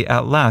probably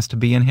at last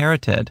be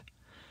inherited.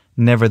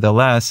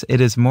 Nevertheless,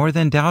 it is more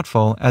than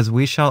doubtful, as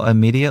we shall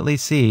immediately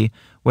see,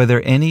 whether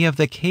any of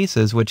the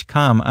cases which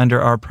come under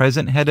our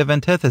present head of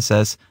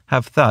antithesis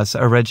have thus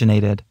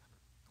originated.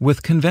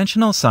 With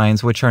conventional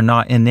signs which are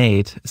not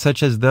innate,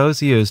 such as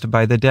those used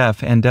by the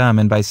deaf and dumb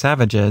and by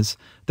savages,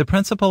 the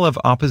principle of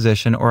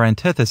opposition or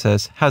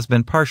antithesis has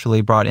been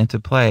partially brought into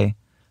play.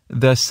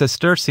 The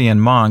Cistercian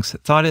monks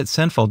thought it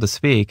sinful to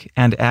speak,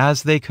 and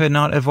as they could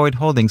not avoid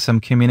holding some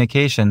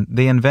communication,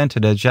 they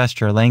invented a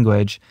gesture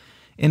language,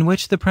 in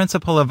which the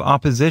principle of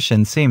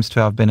opposition seems to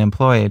have been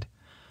employed.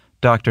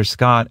 Dr.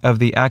 Scott of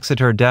the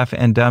Exeter Deaf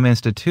and Dumb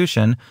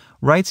Institution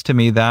writes to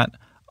me that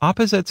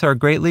opposites are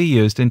greatly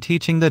used in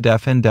teaching the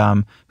deaf and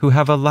dumb, who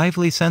have a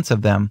lively sense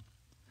of them.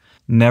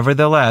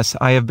 Nevertheless,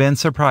 I have been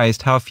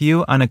surprised how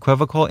few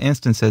unequivocal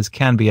instances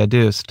can be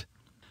adduced.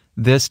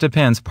 This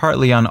depends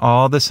partly on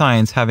all the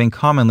signs having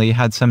commonly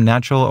had some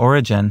natural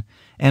origin,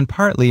 and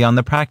partly on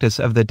the practice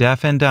of the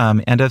deaf and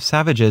dumb and of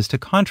savages to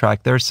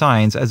contract their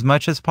signs as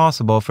much as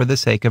possible for the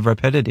sake of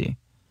rapidity.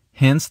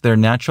 Hence their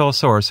natural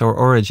source or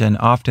origin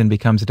often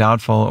becomes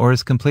doubtful or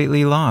is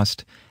completely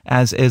lost,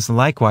 as is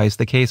likewise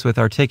the case with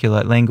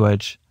articulate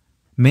language.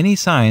 Many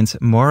signs,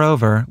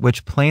 moreover,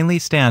 which plainly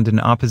stand in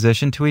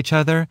opposition to each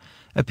other,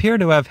 appear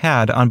to have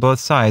had on both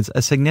sides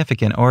a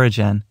significant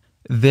origin.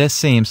 This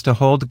seems to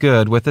hold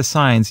good with the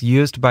signs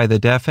used by the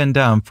deaf and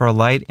dumb for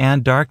light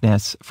and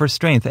darkness, for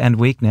strength and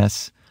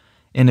weakness.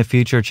 In a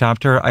future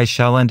chapter I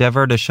shall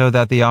endeavor to show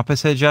that the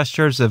opposite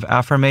gestures of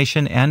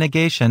affirmation and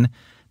negation,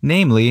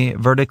 namely,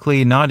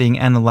 vertically nodding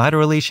and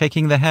laterally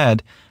shaking the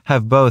head,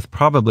 have both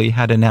probably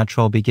had a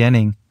natural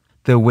beginning.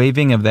 The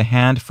waving of the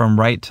hand from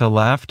right to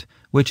left,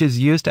 which is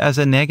used as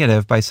a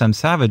negative by some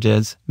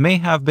savages, may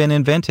have been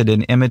invented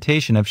in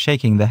imitation of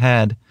shaking the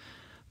head.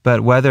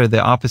 But whether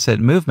the opposite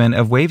movement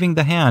of waving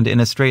the hand in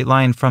a straight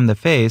line from the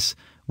face,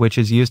 which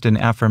is used in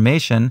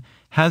affirmation,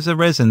 has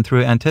arisen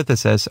through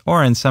antithesis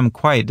or in some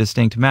quite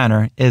distinct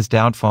manner, is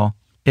doubtful.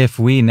 If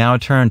we now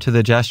turn to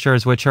the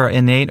gestures which are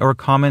innate or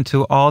common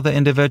to all the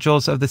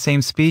individuals of the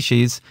same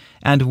species,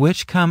 and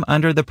which come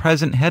under the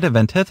present head of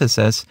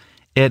antithesis,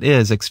 it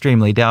is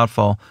extremely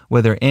doubtful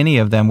whether any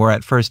of them were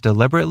at first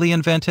deliberately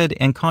invented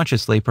and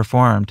consciously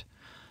performed.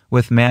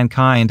 With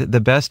mankind,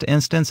 the best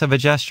instance of a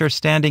gesture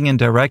standing in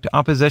direct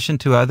opposition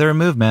to other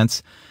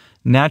movements,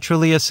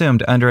 naturally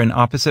assumed under an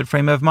opposite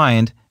frame of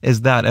mind,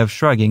 is that of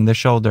shrugging the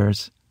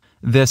shoulders.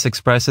 This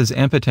expresses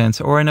impotence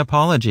or an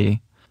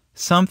apology,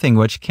 something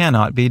which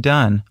cannot be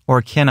done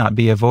or cannot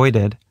be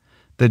avoided.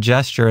 The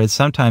gesture is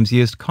sometimes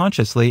used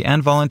consciously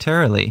and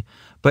voluntarily,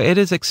 but it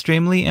is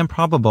extremely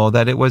improbable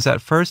that it was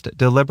at first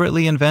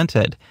deliberately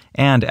invented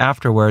and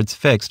afterwards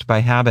fixed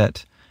by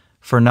habit.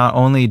 For not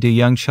only do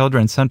young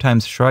children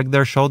sometimes shrug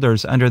their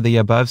shoulders under the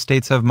above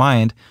states of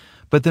mind,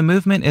 but the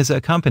movement is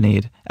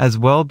accompanied, as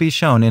will be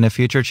shown in a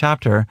future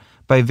chapter,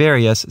 by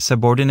various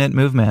subordinate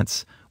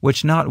movements,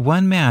 which not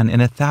one man in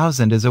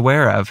 1,000 is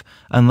aware of,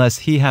 unless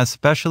he has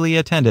specially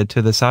attended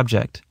to the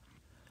subject.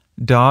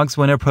 Dogs,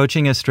 when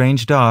approaching a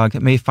strange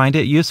dog, may find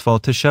it useful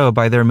to show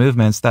by their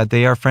movements that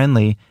they are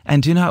friendly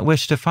and do not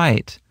wish to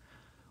fight.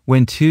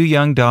 When two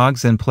young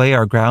dogs in play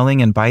are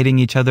growling and biting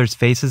each other's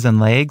faces and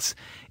legs,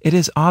 it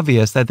is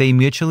obvious that they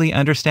mutually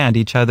understand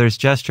each other's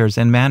gestures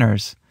and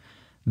manners.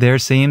 There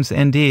seems,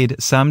 indeed,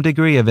 some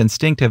degree of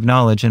instinctive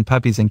knowledge in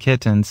puppies and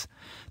kittens,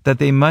 that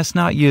they must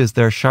not use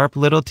their sharp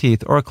little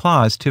teeth or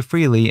claws too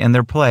freely in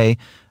their play,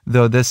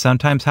 though this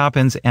sometimes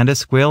happens and a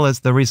squeal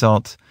is the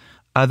result.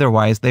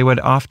 Otherwise they would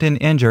often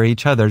injure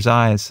each other's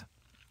eyes.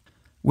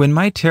 When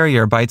my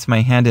terrier bites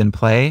my hand in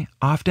play,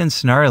 often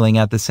snarling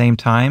at the same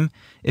time,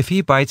 if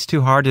he bites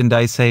too hard and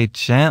I say,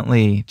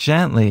 "Gently,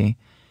 gently,"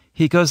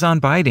 he goes on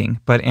biting,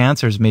 but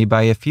answers me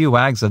by a few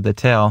wags of the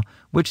tail,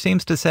 which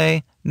seems to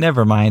say,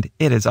 "Never mind,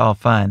 it is all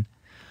fun."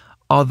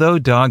 Although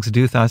dogs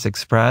do thus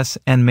express,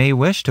 and may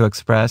wish to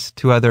express,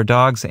 to other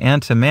dogs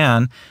and to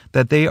man,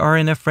 that they are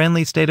in a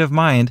friendly state of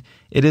mind,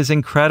 it is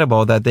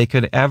incredible that they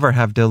could ever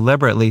have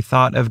deliberately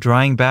thought of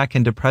drawing back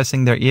and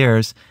depressing their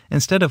ears,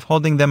 instead of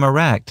holding them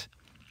erect,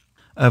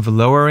 of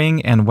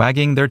lowering and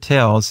wagging their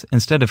tails,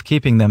 instead of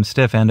keeping them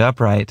stiff and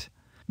upright,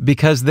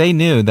 because they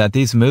knew that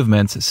these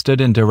movements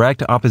stood in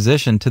direct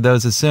opposition to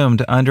those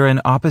assumed under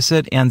an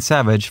opposite and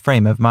savage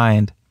frame of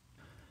mind.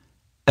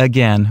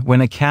 Again,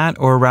 when a cat,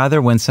 or rather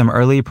when some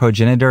early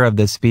progenitor of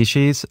this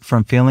species,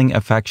 from feeling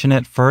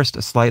affectionate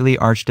first slightly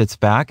arched its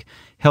back,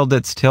 held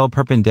its tail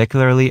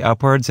perpendicularly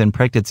upwards and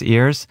pricked its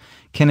ears,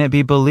 can it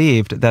be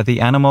believed that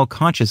the animal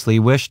consciously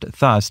wished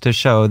thus to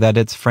show that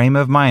its frame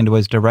of mind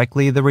was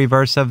directly the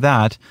reverse of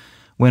that,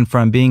 when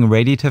from being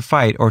ready to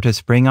fight or to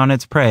spring on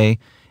its prey,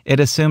 it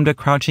assumed a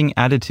crouching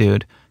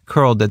attitude,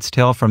 curled its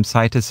tail from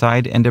side to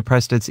side and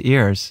depressed its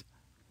ears?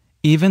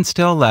 Even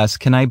still less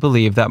can I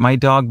believe that my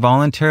dog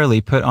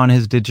voluntarily put on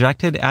his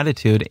dejected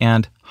attitude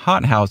and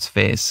hothouse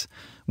face,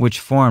 which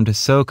formed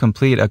so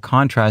complete a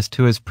contrast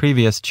to his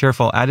previous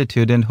cheerful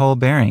attitude and whole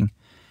bearing.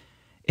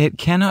 It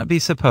cannot be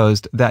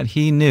supposed that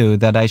he knew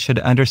that I should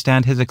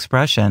understand his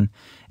expression,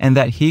 and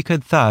that he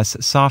could thus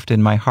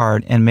soften my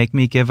heart and make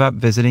me give up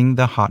visiting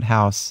the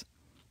hothouse.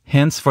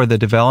 Hence, for the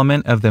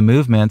development of the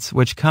movements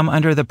which come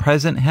under the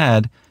present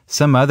head,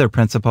 some other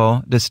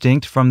principle,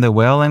 distinct from the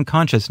will and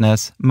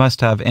consciousness,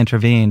 must have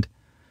intervened.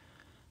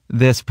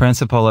 This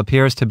principle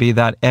appears to be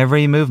that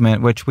every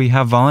movement which we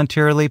have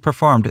voluntarily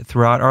performed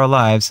throughout our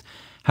lives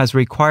has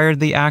required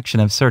the action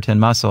of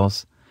certain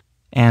muscles,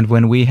 and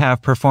when we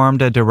have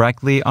performed a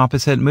directly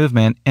opposite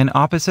movement, an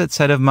opposite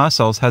set of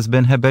muscles has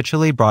been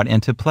habitually brought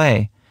into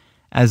play,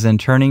 as in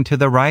turning to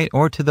the right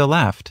or to the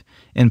left,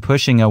 in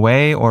pushing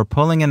away or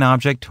pulling an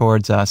object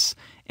towards us,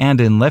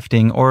 and in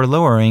lifting or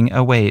lowering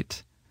a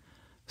weight.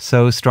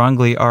 So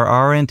strongly are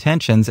our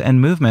intentions and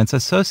movements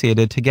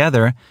associated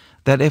together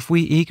that if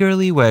we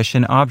eagerly wish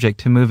an object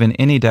to move in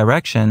any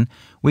direction,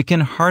 we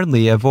can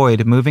hardly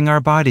avoid moving our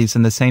bodies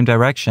in the same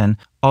direction,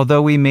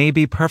 although we may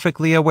be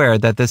perfectly aware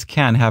that this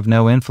can have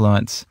no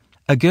influence.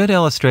 A good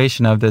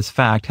illustration of this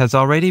fact has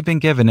already been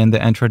given in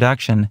the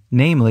introduction,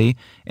 namely,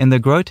 in the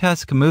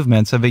grotesque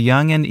movements of a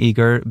young and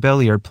eager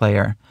billiard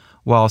player,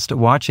 whilst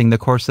watching the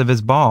course of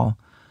his ball.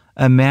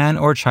 A man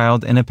or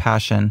child in a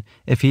passion,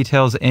 if he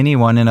tells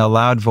anyone in a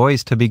loud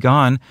voice to be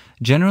gone,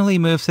 generally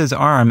moves his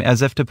arm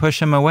as if to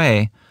push him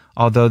away,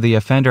 although the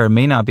offender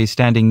may not be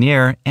standing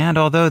near, and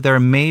although there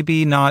may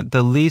be not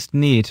the least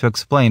need to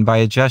explain by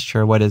a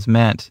gesture what is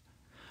meant.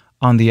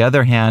 On the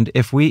other hand,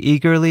 if we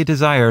eagerly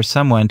desire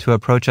someone to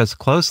approach us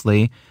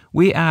closely,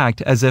 we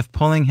act as if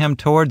pulling him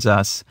towards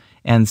us,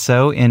 and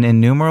so in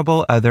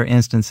innumerable other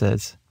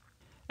instances.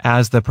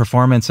 As the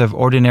performance of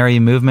ordinary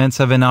movements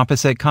of an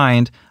opposite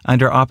kind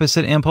under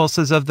opposite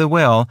impulses of the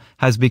will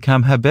has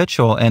become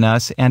habitual in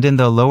us and in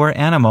the lower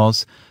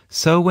animals,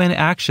 so when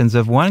actions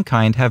of one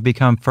kind have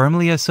become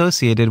firmly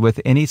associated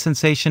with any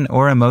sensation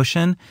or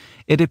emotion,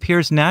 it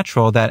appears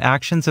natural that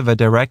actions of a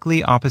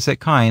directly opposite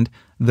kind,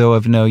 though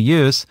of no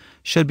use,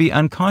 should be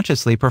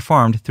unconsciously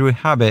performed through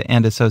habit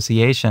and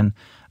association,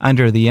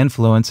 under the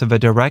influence of a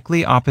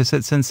directly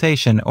opposite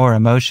sensation or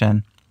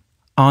emotion.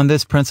 On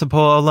this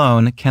principle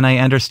alone can I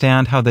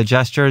understand how the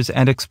gestures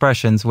and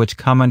expressions which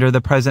come under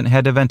the present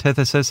head of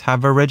antithesis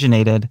have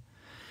originated.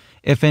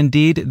 If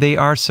indeed they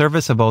are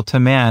serviceable to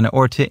man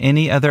or to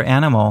any other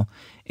animal,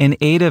 in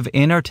aid of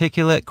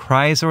inarticulate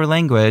cries or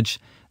language,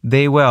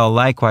 they will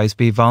likewise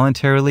be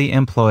voluntarily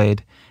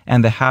employed,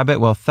 and the habit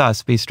will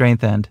thus be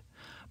strengthened.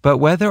 But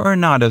whether or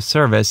not of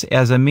service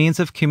as a means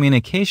of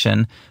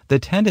communication, the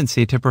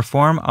tendency to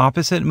perform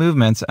opposite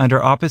movements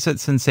under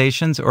opposite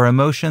sensations or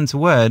emotions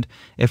would,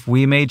 if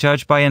we may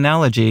judge by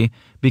analogy,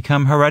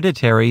 become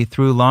hereditary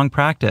through long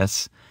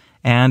practice.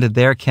 And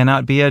there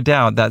cannot be a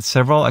doubt that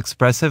several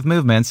expressive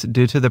movements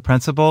due to the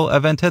principle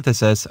of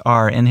antithesis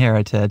are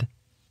inherited.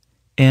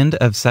 End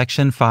of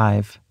Section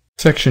 5.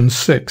 Section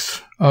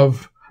 6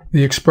 of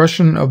The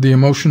Expression of the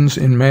Emotions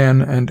in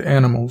Man and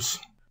Animals.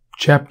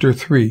 Chapter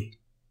 3.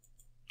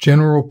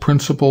 General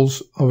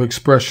Principles of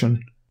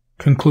Expression,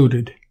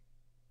 concluded.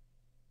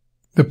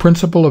 The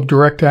principle of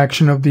direct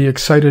action of the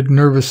excited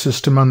nervous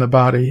system on the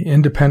body,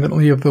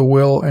 independently of the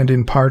will and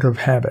in part of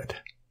habit.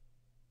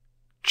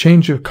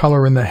 Change of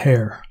color in the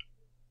hair.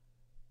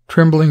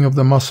 Trembling of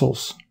the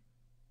muscles.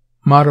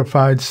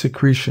 Modified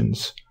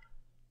secretions.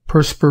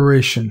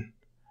 Perspiration.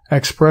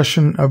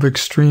 Expression of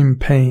extreme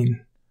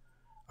pain.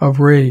 Of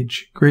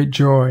rage, great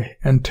joy,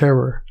 and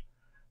terror.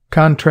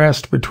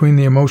 Contrast between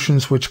the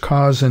emotions which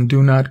cause and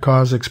do not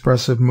cause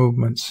expressive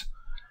movements.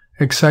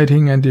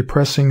 Exciting and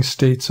depressing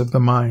states of the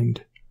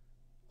mind.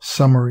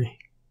 Summary.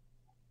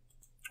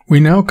 We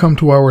now come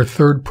to our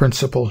third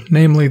principle,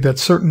 namely that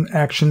certain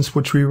actions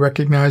which we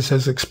recognize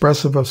as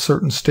expressive of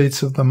certain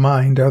states of the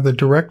mind are the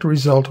direct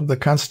result of the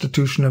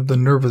constitution of the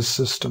nervous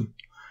system,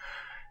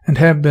 and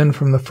have been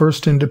from the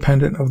first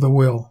independent of the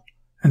will,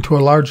 and to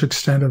a large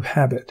extent of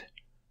habit.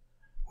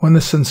 When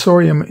the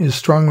sensorium is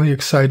strongly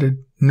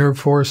excited, nerve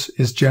force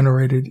is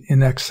generated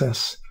in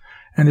excess,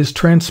 and is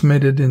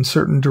transmitted in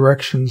certain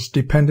directions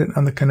dependent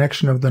on the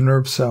connection of the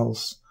nerve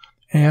cells,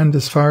 and,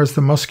 as far as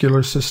the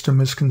muscular system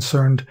is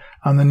concerned,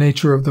 on the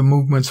nature of the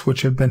movements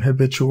which have been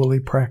habitually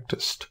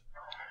practiced.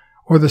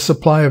 Or the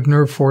supply of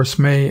nerve force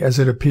may, as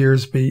it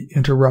appears, be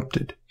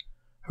interrupted.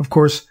 Of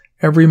course,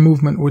 every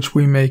movement which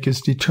we make is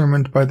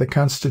determined by the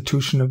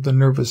constitution of the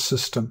nervous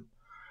system.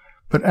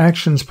 But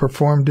actions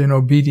performed in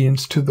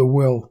obedience to the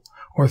will,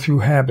 or through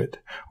habit,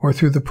 or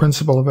through the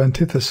principle of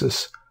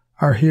antithesis,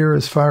 are here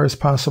as far as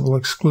possible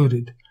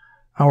excluded.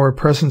 Our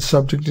present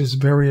subject is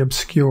very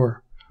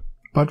obscure,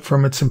 but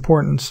from its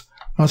importance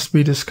must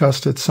be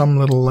discussed at some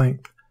little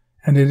length,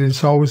 and it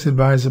is always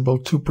advisable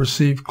to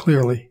perceive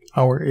clearly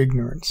our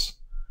ignorance.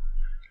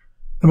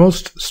 The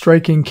most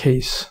striking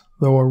case,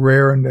 though a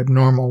rare and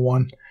abnormal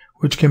one,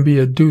 which can be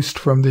adduced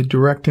from the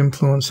direct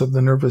influence of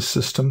the nervous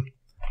system,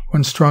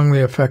 when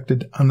strongly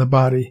affected on the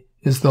body,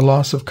 is the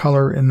loss of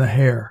color in the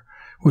hair,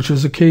 which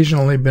has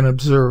occasionally been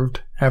observed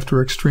after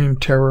extreme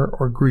terror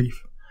or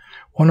grief.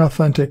 One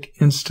authentic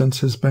instance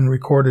has been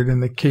recorded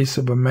in the case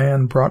of a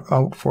man brought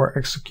out for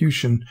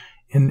execution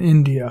in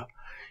India,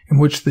 in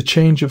which the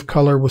change of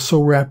color was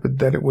so rapid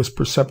that it was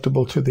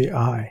perceptible to the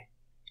eye.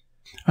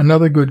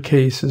 Another good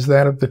case is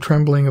that of the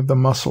trembling of the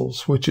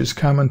muscles, which is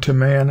common to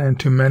man and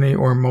to many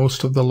or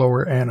most of the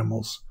lower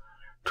animals.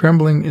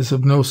 Trembling is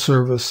of no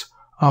service,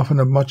 often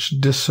of much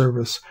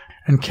disservice,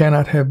 and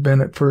cannot have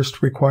been at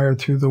first required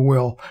through the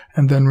will,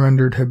 and then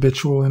rendered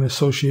habitual in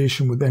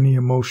association with any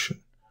emotion.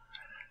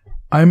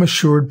 I am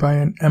assured by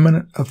an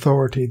eminent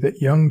authority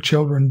that young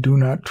children do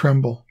not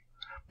tremble,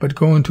 but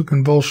go into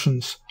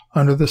convulsions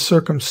under the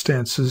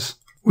circumstances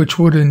which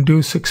would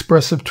induce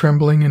expressive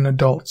trembling in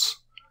adults.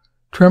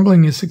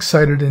 Trembling is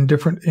excited in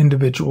different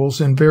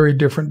individuals in very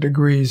different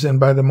degrees and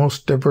by the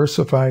most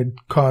diversified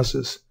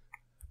causes.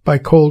 By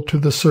cold to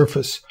the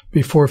surface,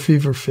 before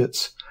fever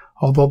fits,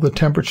 although the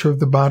temperature of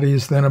the body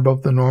is then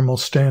above the normal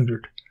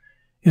standard.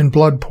 In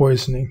blood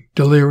poisoning,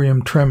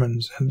 delirium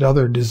tremens, and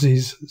other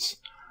diseases.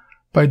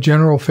 By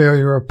general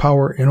failure of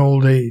power in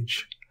old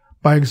age.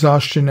 By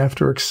exhaustion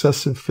after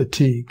excessive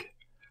fatigue.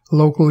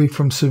 Locally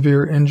from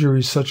severe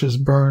injuries such as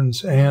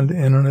burns, and,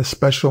 in an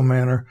especial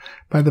manner,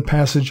 by the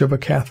passage of a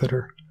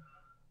catheter.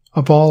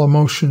 Of all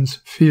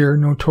emotions, fear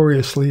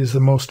notoriously is the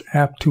most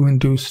apt to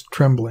induce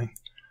trembling.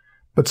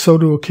 But so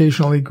do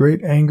occasionally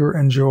great anger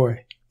and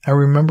joy. I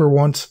remember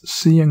once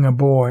seeing a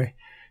boy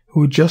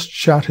who had just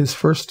shot his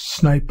first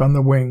snipe on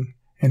the wing,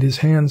 and his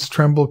hands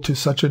trembled to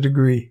such a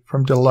degree,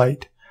 from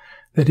delight,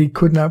 that he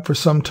could not for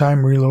some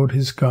time reload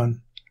his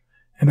gun.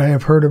 And I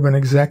have heard of an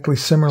exactly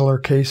similar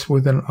case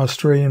with an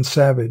Australian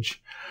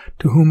savage,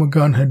 to whom a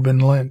gun had been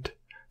lent,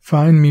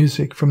 Fine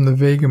music from the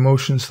vague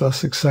emotions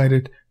thus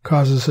excited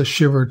causes a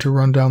shiver to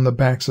run down the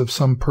backs of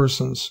some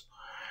persons.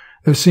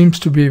 There seems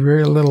to be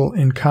very little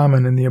in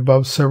common in the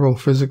above several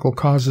physical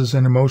causes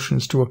and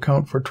emotions to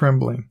account for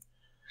trembling.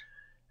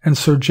 And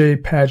Sir J.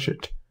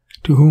 Paget,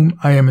 to whom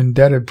I am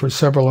indebted for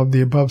several of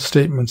the above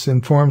statements,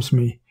 informs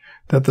me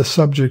that the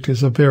subject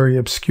is a very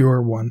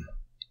obscure one.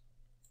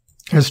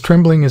 As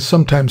trembling is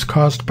sometimes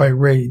caused by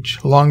rage,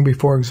 long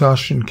before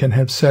exhaustion can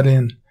have set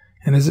in,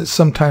 and as it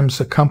sometimes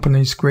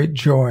accompanies great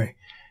joy,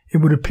 it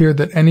would appear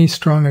that any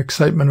strong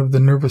excitement of the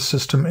nervous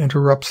system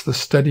interrupts the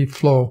steady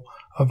flow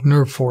of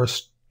nerve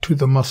force to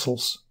the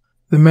muscles.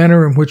 The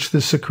manner in which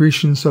the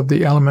secretions of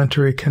the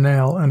alimentary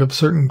canal and of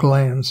certain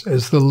glands,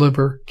 as the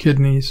liver,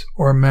 kidneys,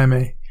 or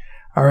mammae,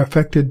 are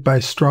affected by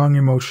strong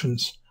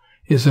emotions,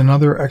 is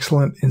another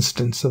excellent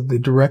instance of the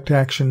direct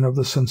action of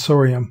the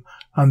sensorium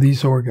on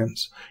these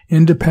organs,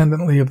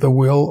 independently of the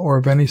will or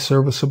of any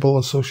serviceable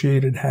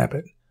associated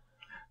habit.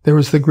 There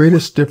is the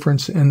greatest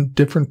difference in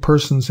different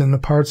persons in the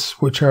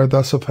parts which are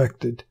thus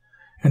affected,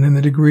 and in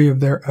the degree of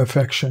their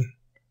affection.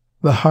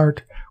 The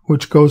heart,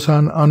 which goes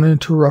on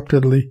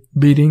uninterruptedly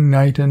beating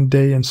night and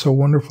day in so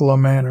wonderful a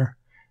manner,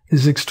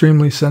 is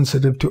extremely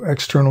sensitive to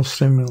external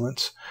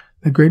stimulants.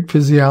 The great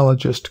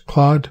physiologist,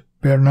 Claude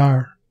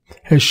Bernard,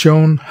 has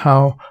shown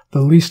how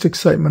the least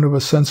excitement of a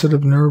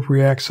sensitive nerve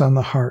reacts on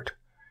the heart,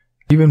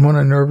 even when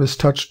a nerve is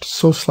touched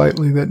so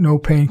slightly that no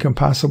pain can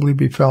possibly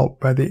be felt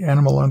by the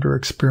animal under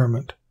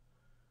experiment.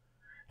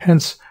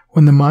 Hence,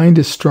 when the mind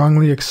is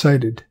strongly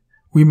excited,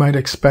 we might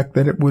expect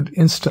that it would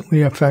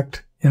instantly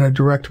affect in a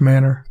direct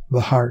manner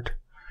the heart,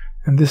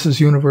 and this is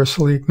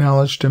universally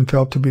acknowledged and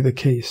felt to be the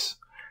case.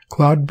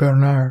 Claude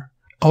Bernard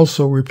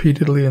also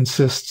repeatedly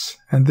insists,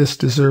 and this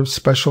deserves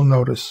special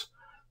notice,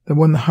 that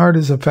when the heart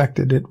is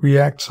affected it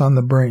reacts on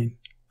the brain,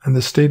 and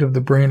the state of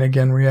the brain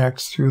again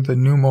reacts through the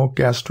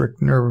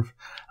pneumogastric nerve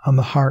on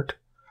the heart,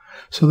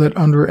 so that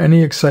under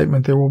any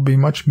excitement there will be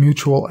much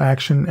mutual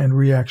action and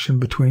reaction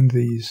between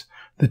these,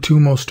 the two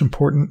most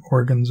important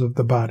organs of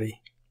the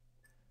body.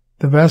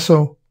 The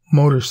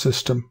vasomotor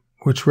system,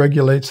 which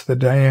regulates the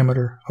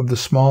diameter of the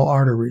small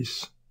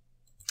arteries,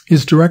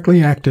 is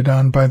directly acted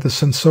on by the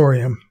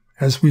sensorium,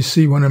 as we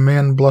see when a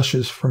man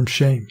blushes from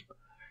shame.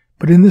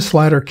 But in this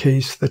latter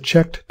case, the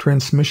checked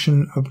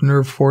transmission of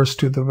nerve force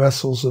to the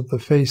vessels of the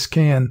face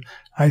can,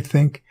 I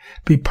think,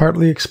 be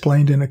partly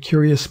explained in a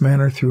curious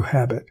manner through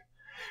habit.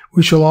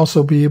 We shall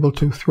also be able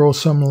to throw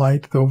some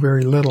light, though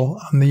very little,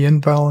 on the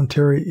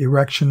involuntary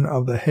erection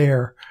of the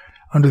hair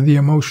under the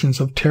emotions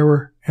of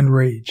terror and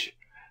rage.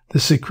 The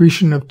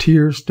secretion of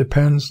tears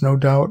depends, no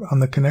doubt, on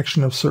the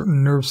connection of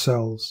certain nerve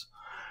cells.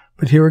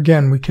 But here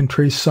again we can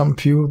trace some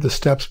few of the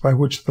steps by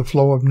which the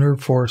flow of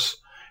nerve force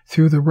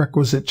through the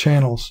requisite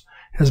channels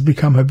has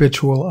become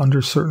habitual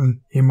under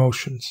certain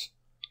emotions.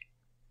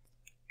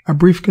 A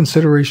brief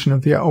consideration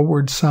of the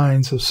outward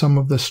signs of some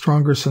of the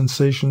stronger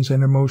sensations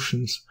and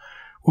emotions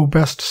will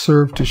best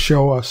serve to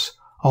show us,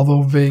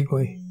 although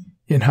vaguely,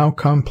 in how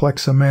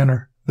complex a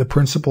manner the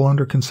principle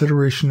under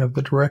consideration of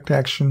the direct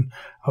action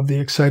of the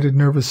excited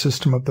nervous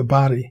system of the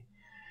body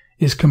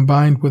is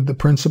combined with the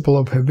principle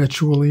of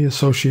habitually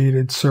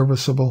associated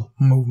serviceable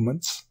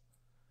movements.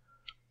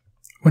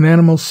 When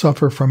animals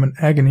suffer from an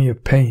agony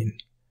of pain,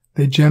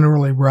 they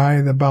generally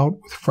writhe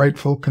about with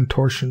frightful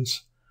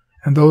contortions,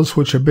 and those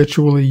which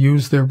habitually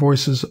use their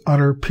voices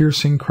utter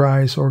piercing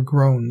cries or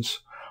groans.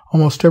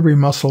 Almost every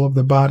muscle of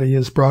the body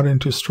is brought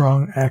into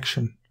strong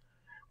action.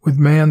 With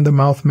man the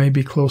mouth may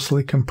be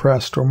closely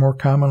compressed, or more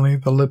commonly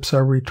the lips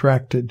are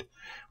retracted,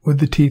 with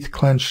the teeth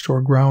clenched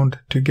or ground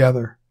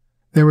together.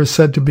 There is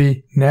said to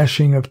be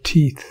gnashing of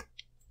teeth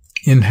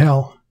in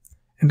hell,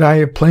 and I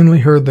have plainly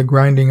heard the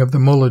grinding of the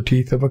molar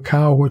teeth of a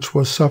cow which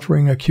was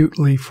suffering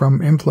acutely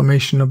from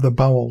inflammation of the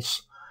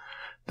bowels.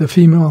 The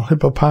female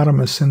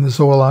hippopotamus in the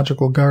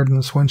zoological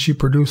gardens, when she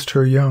produced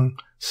her young,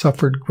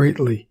 suffered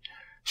greatly.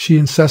 She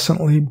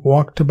incessantly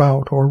walked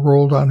about or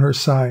rolled on her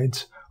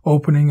sides,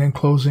 opening and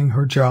closing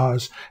her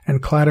jaws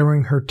and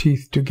clattering her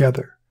teeth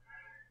together.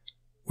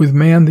 With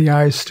man the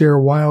eyes stare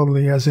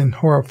wildly as in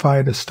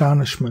horrified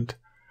astonishment,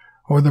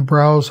 or the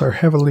brows are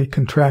heavily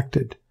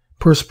contracted.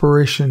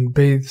 Perspiration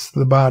bathes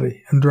the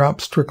body, and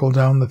drops trickle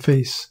down the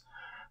face.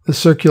 The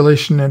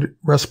circulation and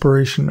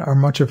respiration are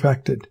much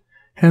affected.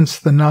 Hence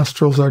the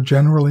nostrils are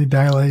generally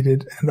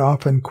dilated and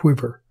often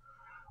quiver,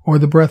 or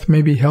the breath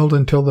may be held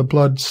until the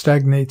blood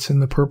stagnates in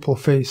the purple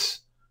face.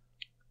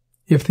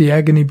 If the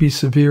agony be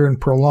severe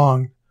and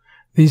prolonged,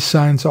 these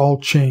signs all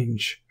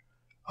change.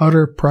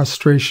 Utter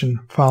prostration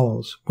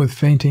follows, with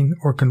fainting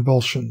or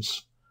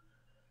convulsions.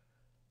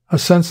 A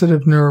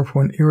sensitive nerve,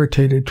 when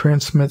irritated,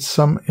 transmits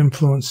some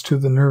influence to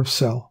the nerve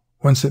cell,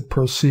 whence it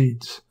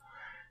proceeds,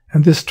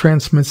 and this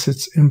transmits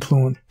its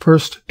influence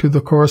first to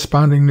the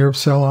corresponding nerve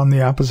cell on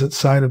the opposite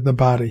side of the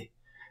body,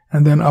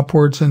 and then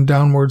upwards and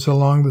downwards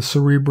along the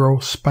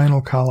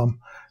cerebro-spinal column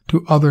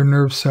to other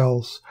nerve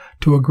cells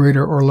to a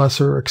greater or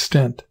lesser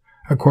extent,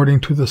 according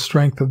to the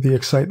strength of the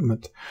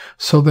excitement,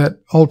 so that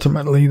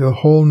ultimately the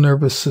whole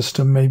nervous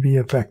system may be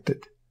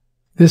affected.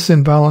 This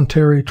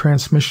involuntary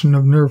transmission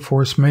of nerve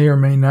force may or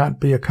may not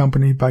be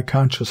accompanied by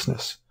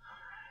consciousness.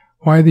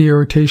 Why the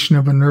irritation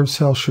of a nerve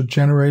cell should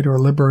generate or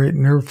liberate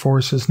nerve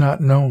force is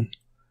not known,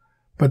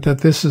 but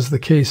that this is the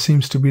case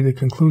seems to be the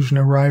conclusion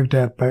arrived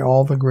at by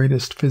all the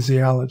greatest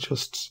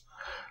physiologists,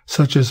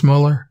 such as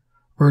Muller,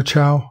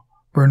 Virchow,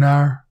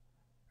 Bernard,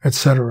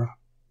 etc.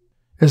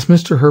 As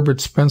Mr.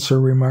 Herbert Spencer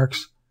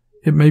remarks,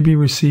 it may be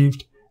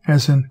received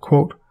as an,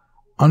 quote,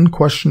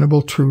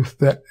 unquestionable truth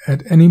that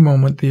at any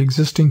moment the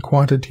existing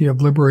quantity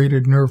of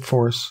liberated nerve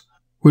force,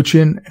 which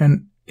in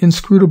an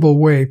inscrutable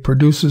way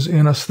produces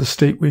in us the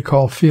state we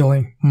call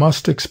feeling,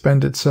 must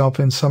expend itself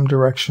in some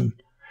direction,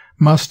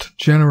 must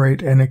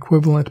generate an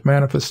equivalent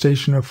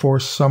manifestation of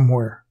force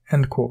somewhere,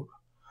 end quote.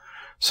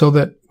 So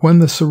that when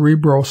the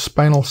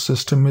cerebro-spinal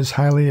system is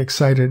highly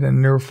excited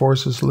and nerve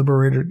force is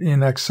liberated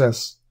in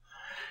excess,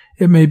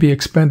 it may be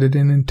expended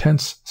in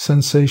intense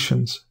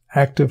sensations,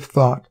 active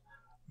thought,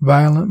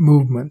 violent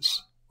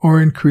movements,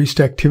 or increased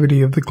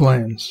activity of the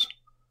glands.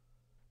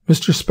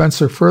 Mr.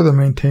 Spencer further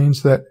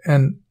maintains that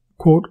an,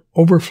 quote,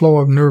 overflow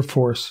of nerve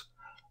force,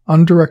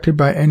 undirected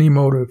by any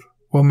motive,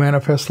 will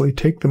manifestly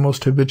take the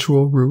most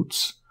habitual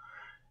routes,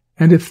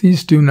 and if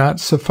these do not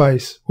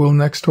suffice, will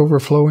next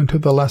overflow into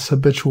the less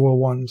habitual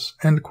ones,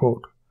 end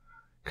quote.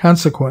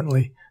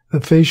 Consequently,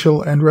 the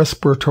facial and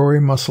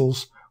respiratory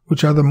muscles,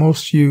 which are the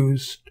most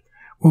used,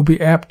 will be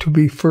apt to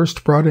be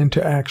first brought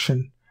into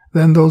action,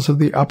 then those of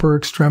the upper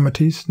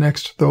extremities,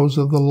 next those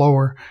of the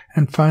lower,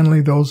 and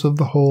finally those of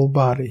the whole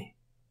body.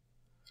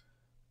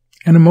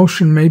 An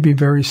emotion may be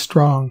very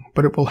strong,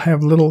 but it will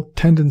have little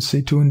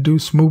tendency to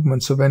induce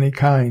movements of any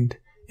kind,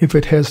 if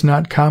it has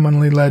not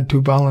commonly led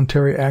to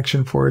voluntary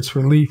action for its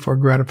relief or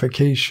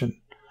gratification.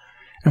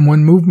 And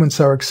when movements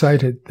are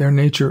excited, their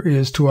nature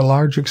is, to a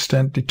large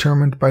extent,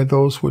 determined by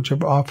those which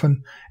have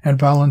often and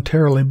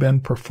voluntarily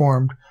been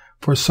performed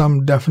for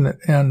some definite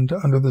end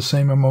under the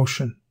same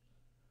emotion.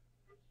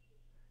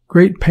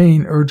 Great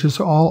pain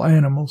urges all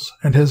animals,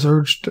 and has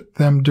urged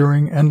them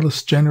during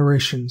endless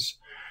generations,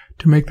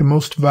 to make the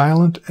most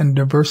violent and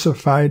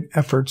diversified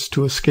efforts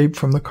to escape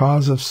from the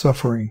cause of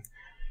suffering.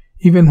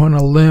 Even when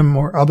a limb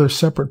or other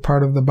separate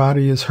part of the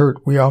body is hurt,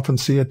 we often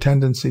see a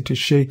tendency to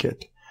shake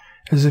it,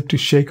 as if to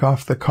shake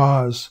off the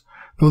cause,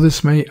 though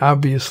this may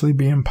obviously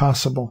be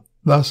impossible.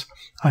 Thus,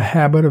 a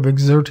habit of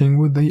exerting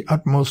with the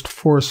utmost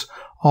force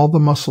all the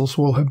muscles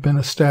will have been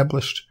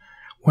established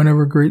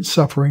whenever great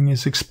suffering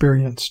is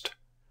experienced.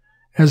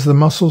 As the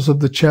muscles of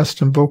the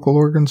chest and vocal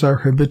organs are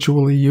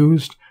habitually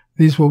used,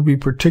 these will be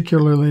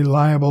particularly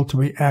liable to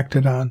be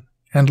acted on,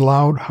 and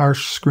loud,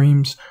 harsh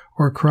screams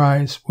or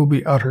cries will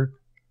be uttered.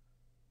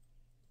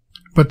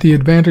 But the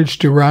advantage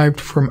derived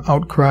from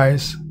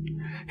outcries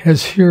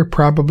has here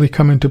probably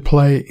come into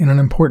play in an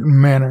important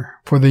manner,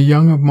 for the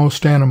young of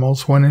most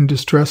animals, when in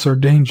distress or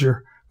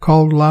danger,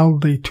 call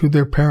loudly to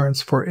their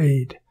parents for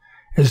aid,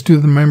 as do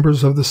the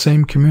members of the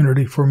same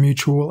community for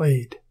mutual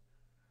aid.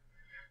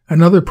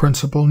 Another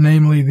principle,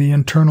 namely the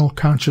internal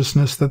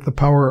consciousness that the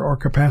power or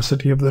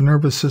capacity of the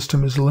nervous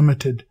system is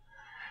limited,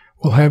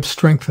 will have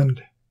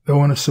strengthened,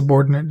 though in a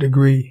subordinate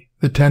degree,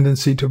 the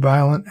tendency to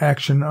violent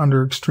action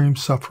under extreme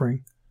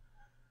suffering.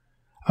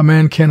 A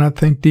man cannot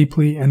think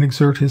deeply and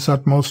exert his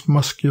utmost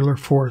muscular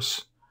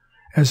force.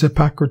 As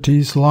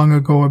Hippocrates long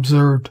ago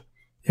observed,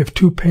 if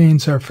two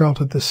pains are felt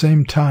at the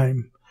same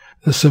time,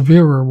 the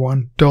severer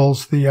one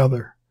dulls the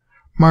other.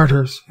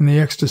 Martyrs, in the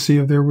ecstasy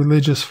of their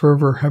religious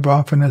fervor, have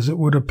often, as it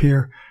would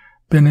appear,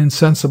 been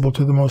insensible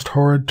to the most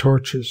horrid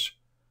tortures.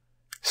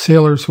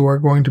 Sailors who are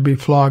going to be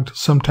flogged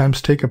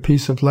sometimes take a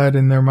piece of lead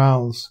in their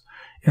mouths,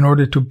 in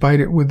order to bite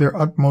it with their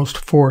utmost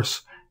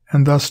force,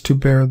 and thus to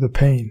bear the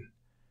pain.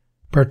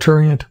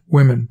 Parturient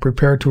women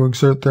prepare to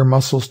exert their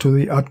muscles to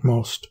the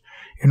utmost,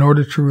 in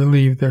order to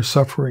relieve their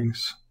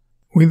sufferings.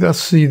 We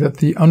thus see that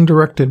the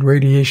undirected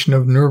radiation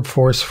of nerve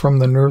force from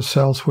the nerve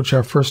cells which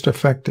are first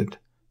affected,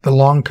 the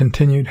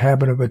long-continued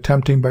habit of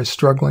attempting by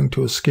struggling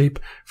to escape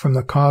from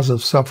the cause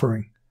of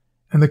suffering,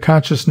 and the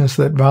consciousness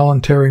that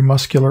voluntary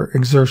muscular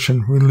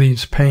exertion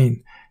relieves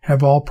pain,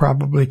 have all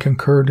probably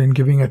concurred in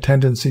giving a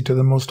tendency to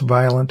the most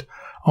violent,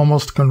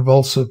 almost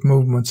convulsive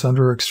movements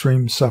under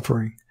extreme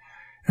suffering.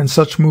 And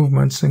such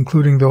movements,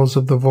 including those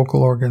of the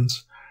vocal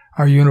organs,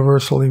 are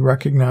universally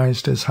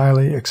recognized as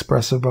highly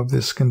expressive of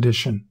this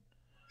condition.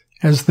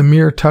 As the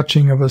mere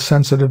touching of a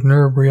sensitive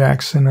nerve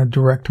reacts in a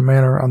direct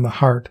manner on the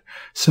heart,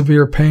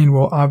 severe pain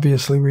will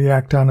obviously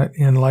react on it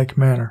in like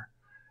manner,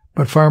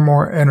 but far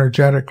more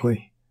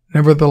energetically.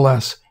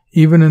 Nevertheless,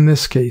 even in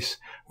this case,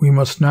 we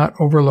must not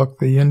overlook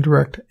the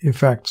indirect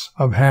effects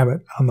of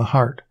habit on the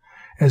heart,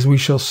 as we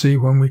shall see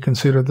when we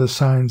consider the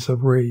signs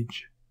of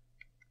rage.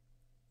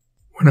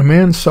 When a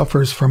man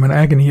suffers from an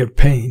agony of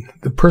pain,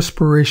 the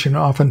perspiration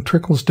often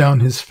trickles down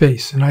his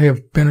face, and I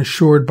have been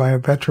assured by a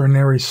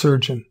veterinary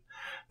surgeon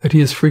that he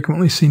has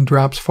frequently seen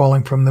drops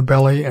falling from the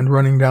belly and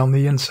running down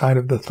the inside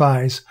of the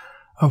thighs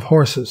of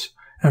horses,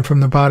 and from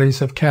the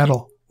bodies of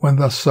cattle, when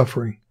thus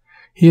suffering.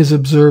 He has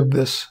observed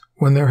this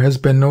when there has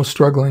been no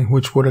struggling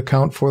which would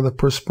account for the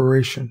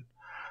perspiration.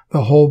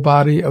 The whole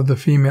body of the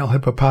female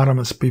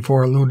hippopotamus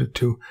before alluded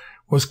to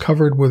was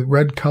covered with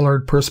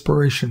red-colored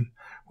perspiration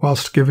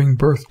whilst giving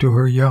birth to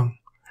her young.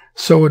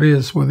 So it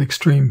is with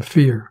extreme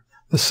fear.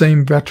 The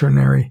same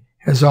veterinary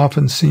has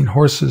often seen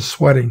horses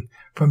sweating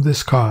from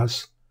this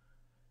cause,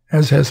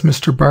 as has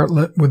Mr.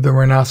 Bartlett with the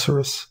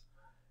rhinoceros,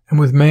 and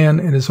with man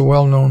it is a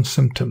well-known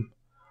symptom.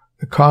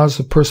 The cause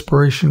of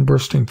perspiration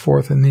bursting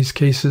forth in these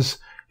cases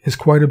is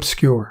quite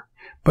obscure,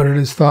 but it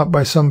is thought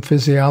by some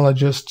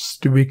physiologists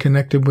to be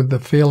connected with the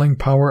failing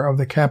power of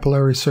the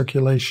capillary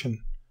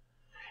circulation.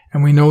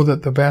 And we know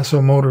that the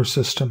vasomotor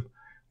system,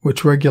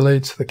 which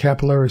regulates the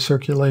capillary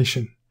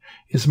circulation,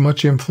 is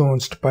much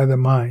influenced by the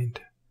mind.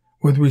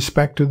 With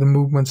respect to the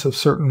movements of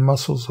certain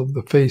muscles of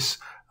the face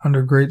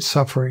under great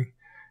suffering,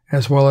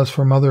 as well as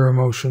from other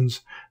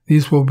emotions,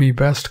 these will be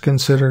best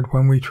considered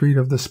when we treat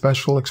of the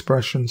special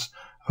expressions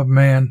of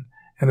man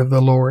and of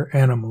the lower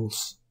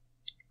animals.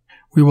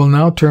 We will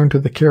now turn to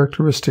the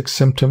characteristic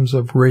symptoms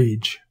of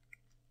rage.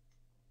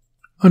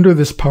 Under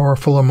this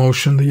powerful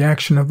emotion, the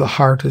action of the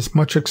heart is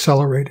much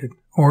accelerated,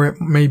 or it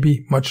may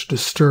be much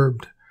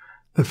disturbed.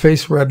 The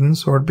face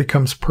reddens, or it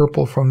becomes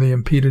purple from the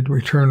impeded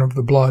return of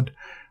the blood,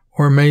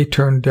 or may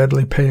turn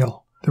deadly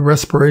pale. The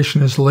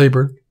respiration is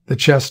labored, the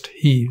chest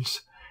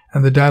heaves,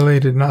 and the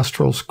dilated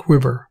nostrils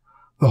quiver.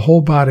 The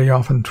whole body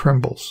often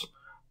trembles.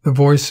 The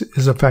voice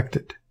is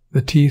affected.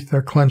 The teeth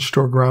are clenched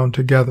or ground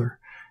together,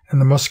 and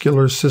the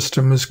muscular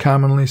system is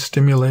commonly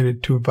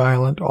stimulated to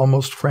violent,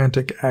 almost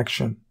frantic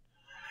action.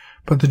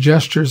 But the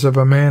gestures of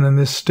a man in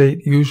this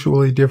state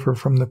usually differ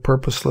from the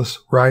purposeless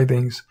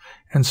writhings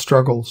and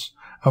struggles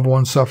of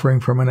one suffering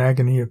from an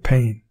agony of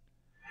pain,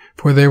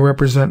 for they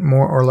represent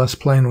more or less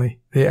plainly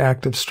the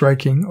act of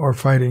striking or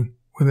fighting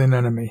with an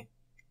enemy.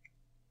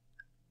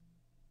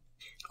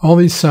 All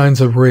these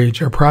signs of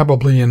rage are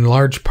probably in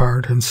large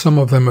part, and some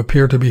of them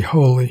appear to be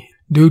wholly,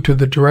 due to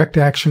the direct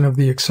action of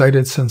the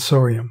excited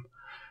sensorium.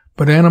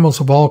 But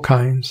animals of all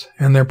kinds,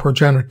 and their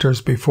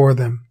progenitors before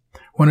them,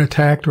 when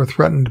attacked or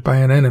threatened by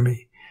an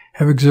enemy,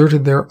 have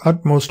exerted their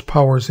utmost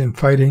powers in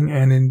fighting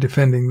and in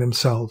defending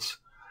themselves.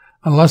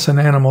 Unless an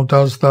animal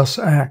does thus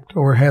act,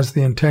 or has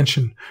the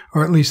intention,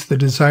 or at least the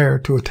desire,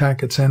 to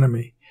attack its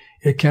enemy,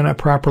 it cannot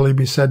properly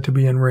be said to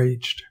be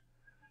enraged.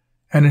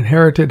 An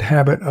inherited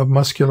habit of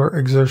muscular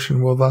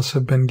exertion will thus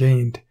have been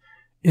gained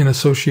in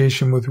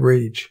association with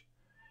rage,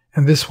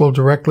 and this will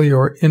directly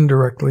or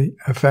indirectly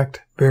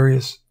affect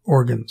various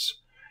organs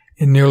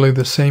in nearly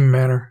the same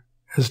manner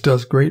as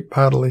does great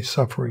bodily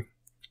suffering.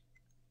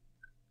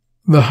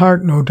 The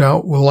heart, no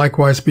doubt, will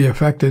likewise be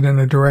affected in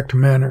a direct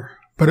manner,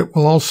 but it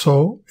will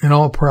also, in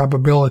all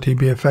probability,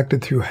 be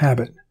affected through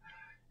habit,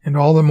 and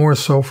all the more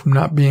so from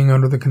not being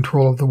under the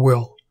control of the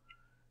will.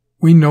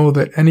 We know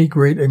that any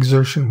great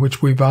exertion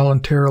which we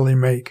voluntarily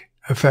make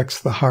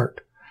affects the heart,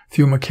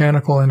 through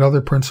mechanical and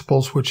other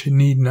principles which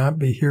need not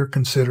be here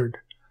considered.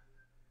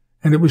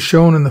 And it was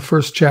shown in the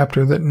first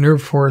chapter that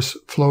nerve force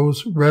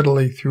flows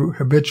readily through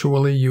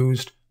habitually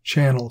used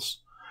channels,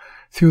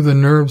 through the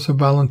nerves of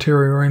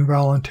voluntary or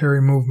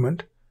involuntary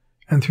movement,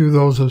 and through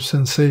those of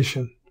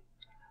sensation.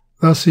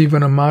 Thus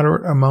even a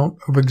moderate amount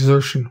of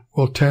exertion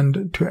will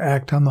tend to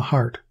act on the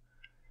heart,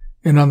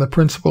 and on the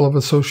principle of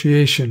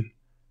association,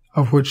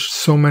 of which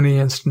so many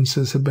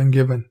instances have been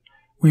given,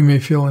 we may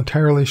feel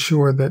entirely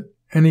sure that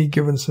any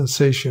given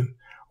sensation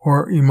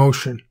or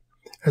emotion,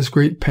 as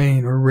great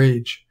pain or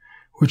rage,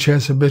 which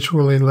has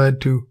habitually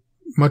led to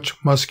much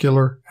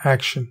muscular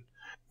action,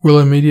 will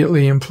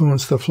immediately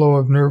influence the flow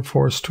of nerve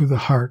force to the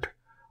heart,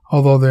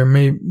 although there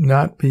may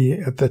not be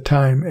at the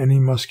time any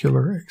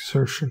muscular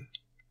exertion.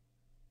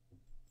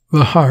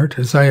 The heart,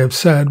 as I have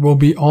said, will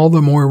be all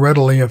the more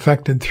readily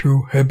affected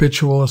through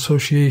habitual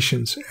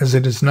associations, as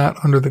it is not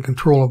under the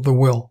control of the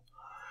will.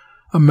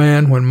 A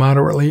man, when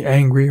moderately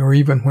angry, or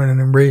even when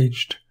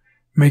enraged,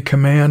 may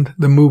command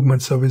the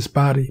movements of his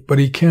body, but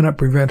he cannot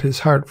prevent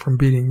his heart from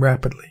beating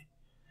rapidly.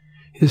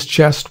 His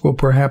chest will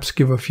perhaps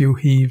give a few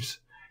heaves,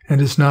 and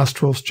his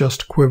nostrils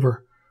just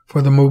quiver,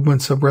 for the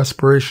movements of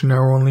respiration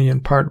are only in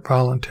part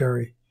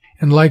voluntary.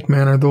 In like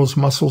manner, those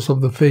muscles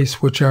of the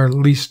face which are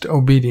least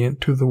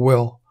obedient to the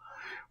will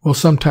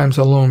sometimes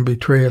alone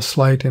betray a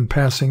slight and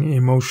passing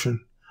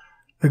emotion.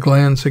 The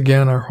glands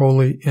again are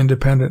wholly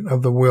independent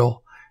of the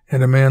will,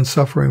 and a man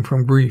suffering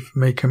from grief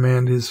may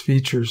command his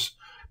features,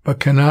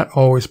 but cannot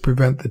always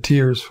prevent the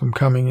tears from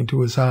coming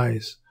into his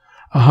eyes.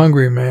 A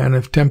hungry man,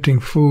 if tempting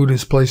food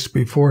is placed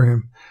before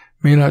him,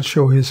 may not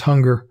show his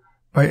hunger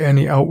by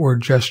any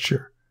outward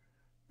gesture,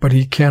 but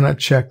he cannot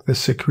check the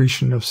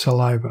secretion of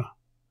saliva.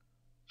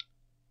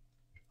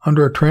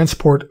 Under a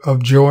transport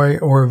of joy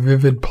or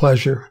vivid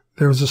pleasure,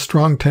 there is a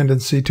strong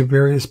tendency to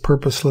various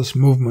purposeless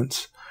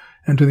movements,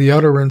 and to the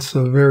utterance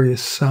of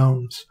various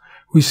sounds.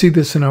 We see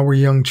this in our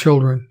young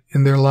children,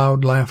 in their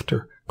loud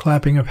laughter,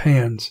 clapping of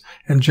hands,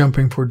 and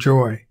jumping for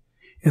joy,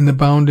 in the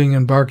bounding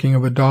and barking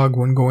of a dog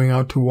when going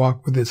out to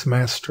walk with its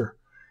master,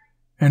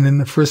 and in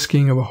the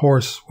frisking of a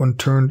horse when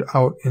turned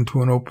out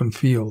into an open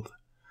field.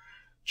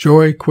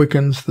 Joy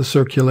quickens the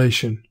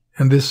circulation,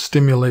 and this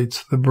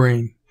stimulates the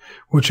brain,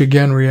 which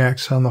again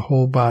reacts on the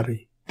whole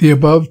body. The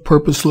above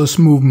purposeless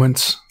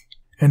movements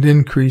and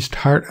increased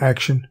heart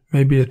action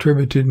may be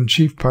attributed in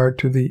chief part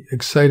to the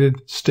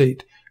excited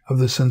state of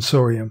the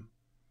sensorium,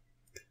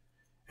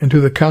 and to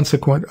the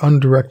consequent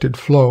undirected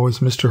flow, as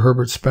Mr.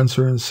 Herbert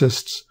Spencer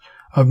insists,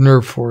 of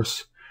nerve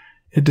force.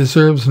 It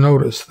deserves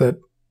notice that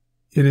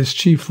it is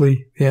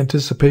chiefly the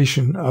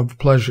anticipation of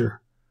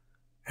pleasure,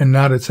 and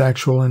not its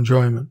actual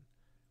enjoyment,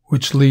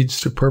 which leads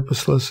to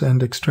purposeless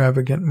and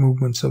extravagant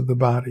movements of the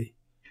body,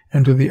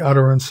 and to the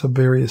utterance of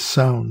various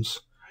sounds.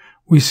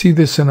 We see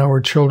this in our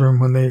children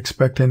when they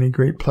expect any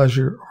great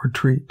pleasure or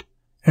treat,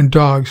 and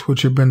dogs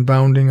which have been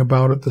bounding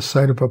about at the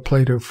sight of a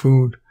plate of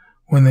food,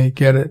 when they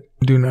get it,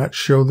 do not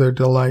show their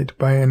delight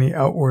by any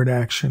outward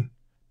action,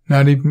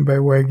 not even by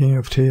wagging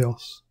of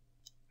tails.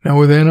 Now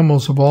with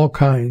animals of all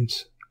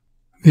kinds,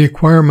 the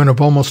acquirement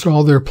of almost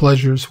all their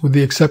pleasures, with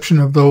the exception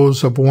of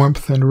those of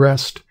warmth and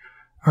rest,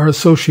 are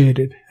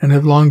associated, and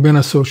have long been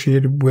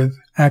associated with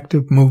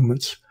active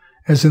movements,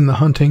 as in the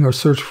hunting or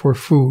search for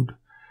food,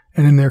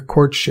 and in their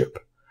courtship.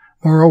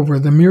 Moreover,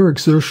 the mere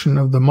exertion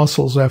of the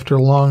muscles after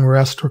long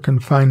rest or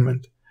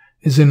confinement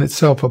is in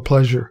itself a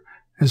pleasure,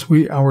 as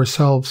we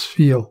ourselves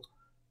feel,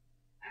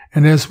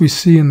 and as we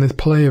see in the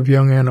play of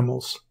young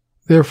animals.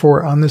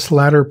 Therefore, on this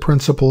latter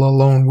principle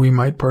alone we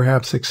might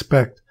perhaps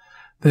expect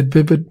that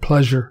vivid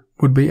pleasure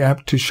would be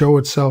apt to show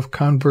itself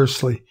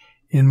conversely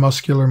in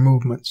muscular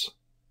movements.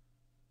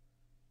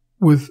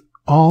 With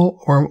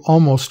all or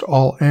almost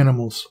all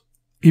animals,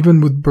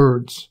 even with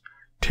birds,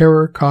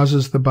 terror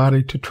causes the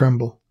body to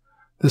tremble.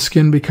 The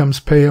skin becomes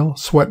pale,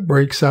 sweat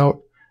breaks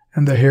out,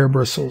 and the hair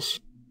bristles.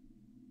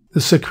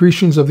 The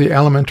secretions of the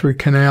alimentary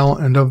canal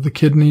and of the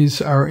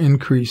kidneys are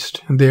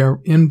increased, and they are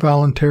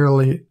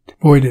involuntarily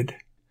voided,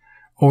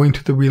 owing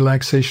to the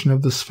relaxation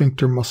of the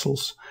sphincter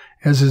muscles,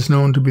 as is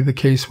known to be the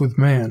case with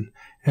man,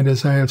 and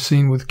as I have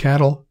seen with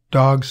cattle,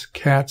 dogs,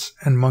 cats,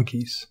 and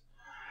monkeys.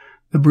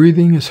 The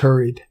breathing is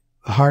hurried.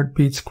 The heart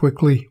beats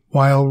quickly,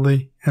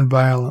 wildly, and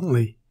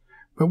violently.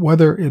 But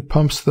whether it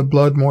pumps the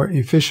blood more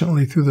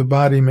efficiently through the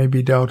body may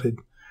be doubted,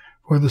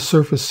 for the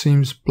surface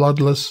seems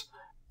bloodless,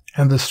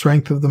 and the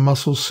strength of the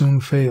muscles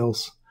soon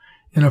fails.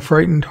 In a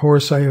frightened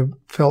horse I have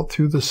felt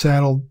through the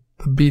saddle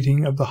the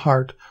beating of the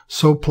heart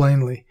so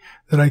plainly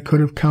that I could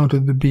have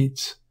counted the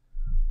beats.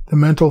 The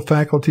mental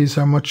faculties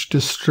are much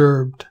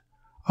disturbed.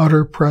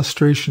 Utter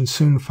prostration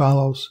soon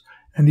follows,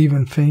 and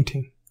even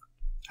fainting.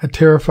 A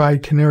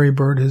terrified canary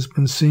bird has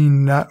been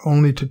seen not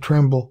only to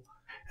tremble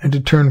and to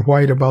turn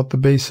white about the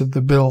base of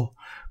the bill,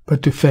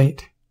 but to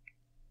faint.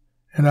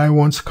 And I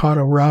once caught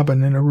a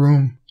robin in a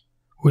room,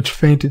 which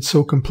fainted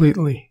so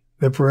completely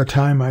that for a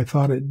time I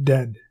thought it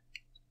dead.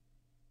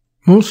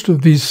 Most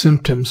of these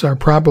symptoms are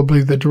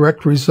probably the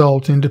direct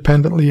result,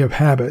 independently of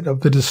habit,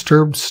 of the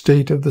disturbed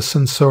state of the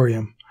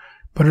sensorium,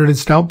 but it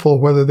is doubtful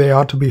whether they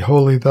ought to be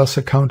wholly thus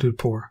accounted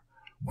for.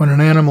 When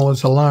an animal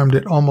is alarmed,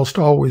 it almost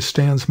always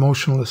stands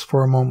motionless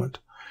for a moment,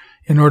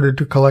 in order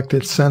to collect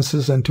its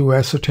senses and to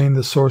ascertain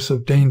the source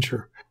of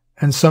danger,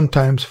 and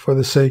sometimes for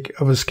the sake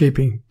of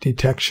escaping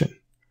detection.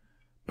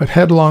 But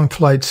headlong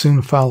flight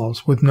soon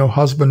follows, with no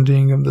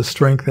husbanding of the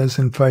strength as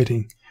in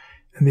fighting,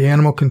 and the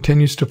animal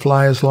continues to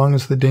fly as long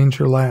as the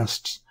danger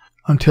lasts,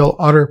 until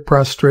utter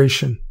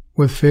prostration,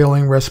 with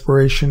failing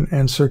respiration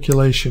and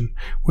circulation,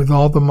 with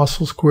all the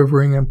muscles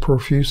quivering and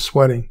profuse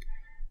sweating,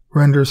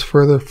 renders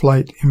further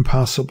flight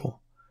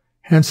impossible.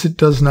 Hence it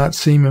does not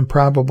seem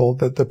improbable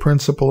that the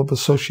principle of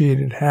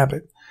associated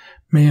habit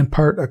may in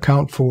part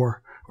account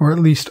for, or at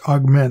least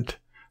augment,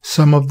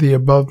 some of the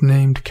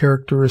above-named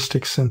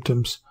characteristic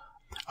symptoms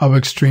of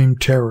extreme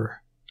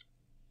terror.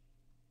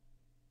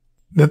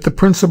 That the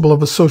principle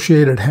of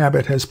associated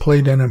habit has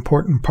played an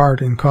important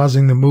part in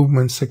causing the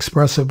movements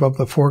expressive of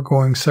the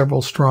foregoing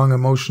several strong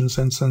emotions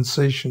and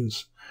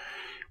sensations,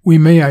 we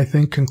may, I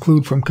think,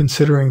 conclude from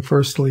considering,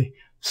 firstly,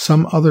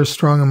 some other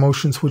strong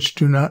emotions which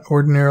do not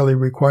ordinarily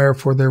require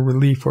for their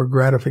relief or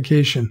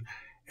gratification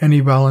any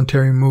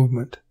voluntary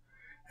movement,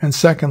 and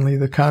secondly,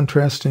 the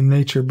contrast in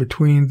nature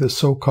between the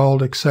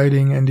so-called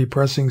exciting and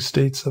depressing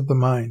states of the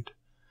mind.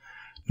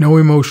 No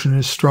emotion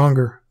is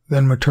stronger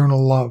than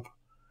maternal love,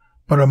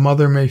 but a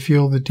mother may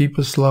feel the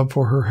deepest love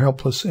for her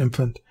helpless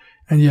infant,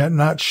 and yet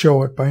not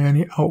show it by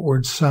any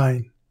outward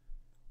sign,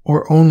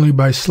 or only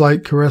by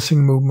slight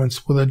caressing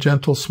movements with a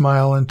gentle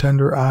smile and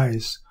tender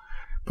eyes.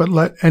 But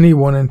let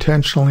anyone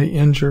intentionally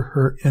injure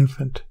her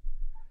infant,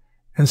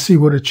 and see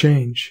what a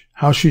change,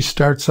 how she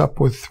starts up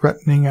with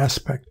threatening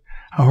aspect,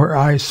 how her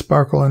eyes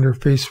sparkle and her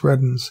face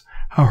reddens,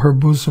 how her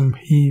bosom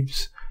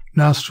heaves,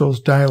 nostrils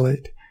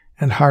dilate,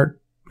 and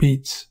heart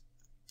beats.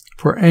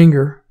 For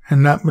anger,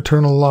 and not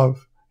maternal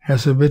love,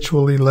 has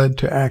habitually led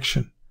to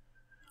action.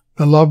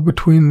 The love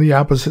between the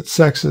opposite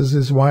sexes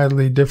is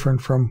widely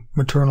different from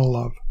maternal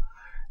love,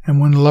 and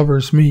when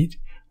lovers meet,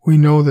 we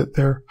know that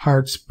their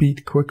hearts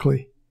beat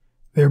quickly.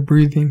 Their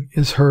breathing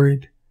is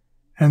hurried,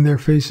 and their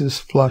faces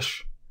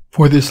flush,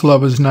 for this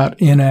love is not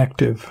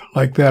inactive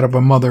like that of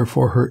a mother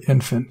for her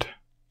infant.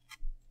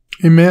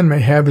 A man may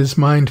have his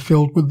mind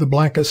filled with the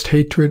blackest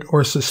hatred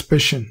or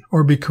suspicion,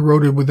 or be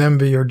corroded with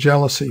envy or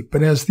jealousy,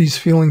 but as these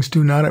feelings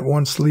do not at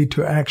once lead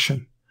to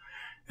action,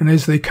 and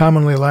as they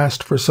commonly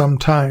last for some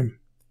time,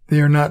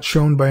 they are not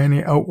shown by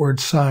any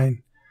outward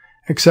sign,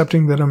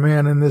 excepting that a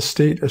man in this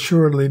state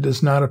assuredly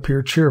does not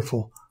appear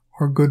cheerful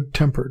or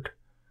good-tempered.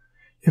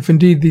 If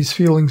indeed these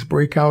feelings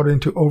break out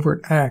into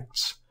overt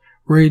acts,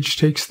 rage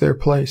takes their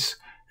place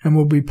and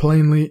will be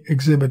plainly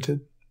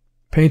exhibited.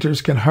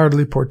 Painters can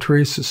hardly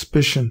portray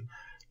suspicion,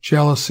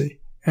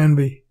 jealousy,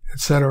 envy,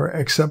 etc.,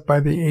 except by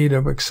the aid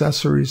of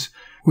accessories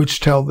which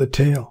tell the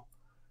tale.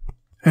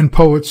 And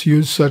poets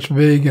use such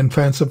vague and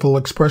fanciful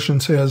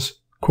expressions as,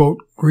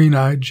 quote,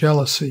 green-eyed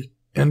jealousy,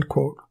 end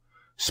quote.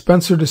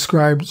 Spencer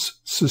describes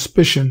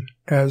suspicion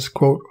as,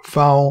 quote,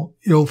 foul,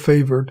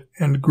 ill-favored,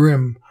 and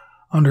grim,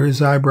 under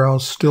his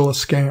eyebrows still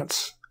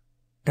askance,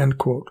 end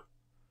quote,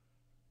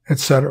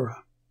 etc.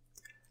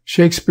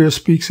 Shakespeare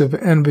speaks of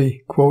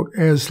envy, quote,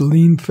 as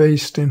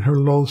lean-faced in her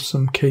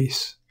loathsome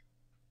case,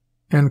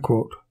 end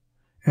quote.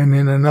 And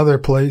in another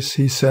place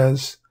he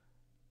says,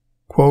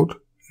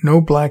 quote,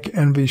 no black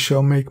envy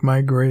shall make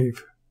my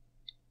grave,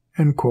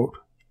 end quote.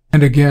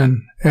 And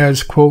again,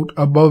 as, quote,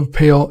 above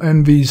pale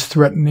envy's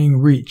threatening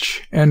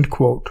reach, end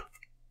quote.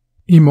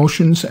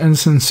 Emotions and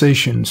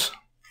sensations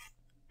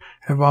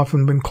have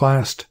often been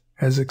classed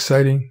as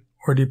exciting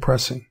or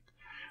depressing.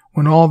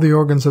 When all the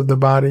organs of the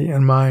body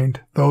and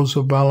mind, those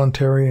of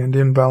voluntary and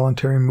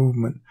involuntary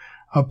movement,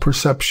 of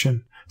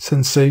perception,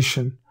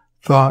 sensation,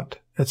 thought,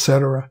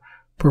 etc.,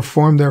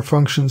 perform their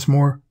functions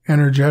more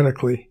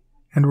energetically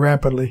and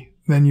rapidly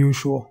than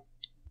usual.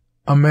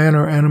 A man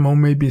or animal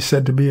may be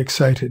said to be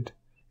excited,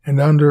 and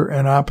under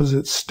an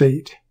opposite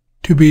state,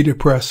 to be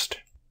depressed.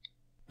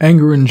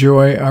 Anger and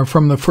joy are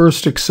from the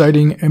first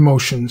exciting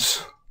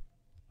emotions,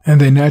 and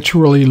they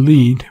naturally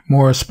lead,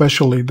 more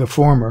especially the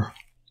former,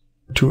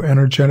 to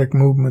energetic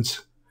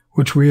movements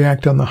which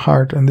react on the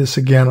heart and this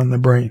again on the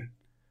brain.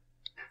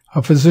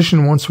 A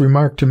physician once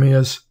remarked to me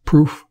as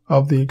proof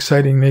of the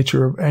exciting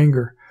nature of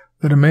anger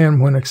that a man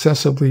when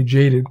excessively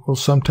jaded will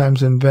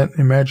sometimes invent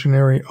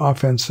imaginary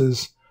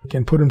offenses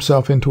and put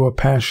himself into a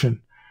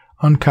passion,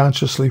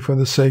 unconsciously for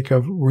the sake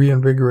of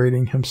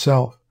reinvigorating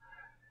himself.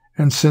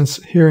 And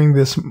since hearing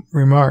this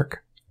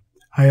remark,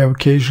 I have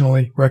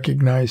occasionally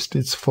recognized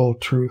its full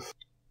truth.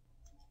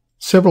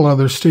 Several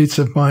other states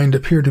of mind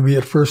appear to be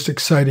at first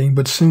exciting,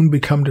 but soon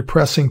become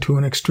depressing to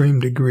an extreme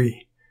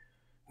degree.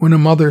 When a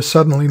mother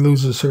suddenly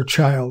loses her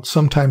child,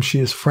 sometimes she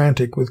is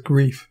frantic with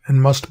grief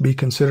and must be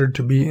considered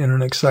to be in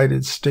an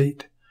excited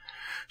state.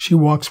 She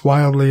walks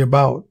wildly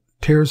about,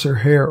 tears her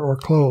hair or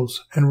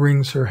clothes, and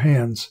wrings her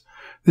hands.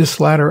 This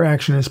latter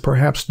action is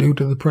perhaps due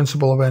to the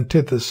principle of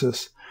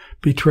antithesis,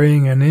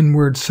 betraying an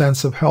inward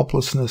sense of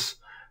helplessness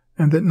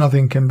and that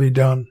nothing can be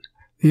done.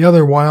 The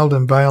other wild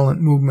and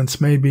violent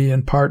movements may be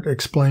in part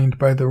explained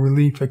by the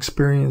relief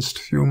experienced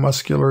through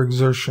muscular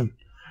exertion,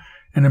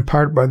 and in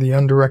part by the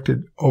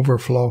undirected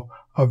overflow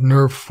of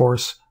nerve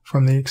force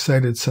from the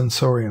excited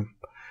sensorium.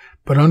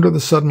 But under the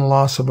sudden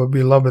loss of a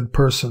beloved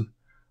person,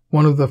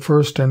 one of the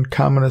first and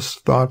commonest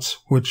thoughts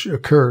which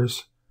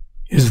occurs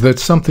is that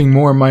something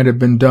more might have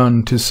been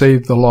done to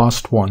save the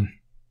lost one.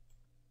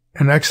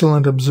 An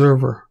excellent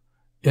observer,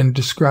 in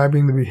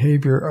describing the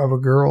behavior of a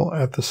girl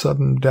at the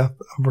sudden death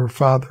of her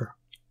father,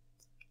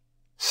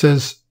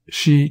 says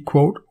she,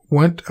 quote,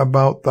 went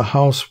about the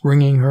house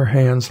wringing her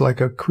hands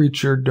like a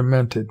creature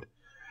demented,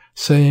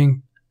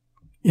 saying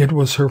it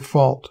was her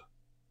fault.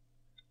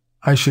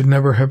 I should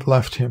never have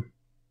left him,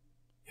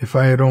 if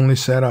I had only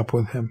sat up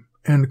with him,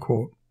 end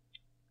quote.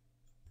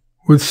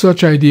 With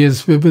such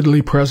ideas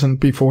vividly present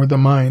before the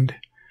mind,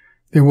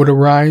 there would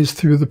arise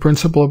through the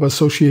principle of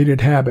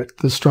associated habit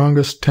the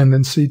strongest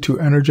tendency to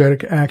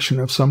energetic action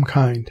of some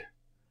kind.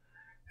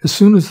 As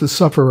soon as the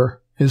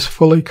sufferer is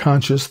fully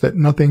conscious that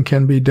nothing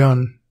can be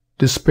done,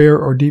 despair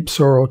or deep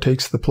sorrow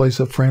takes the place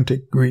of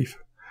frantic grief.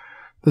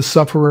 The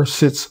sufferer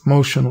sits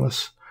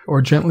motionless,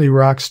 or gently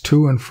rocks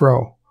to and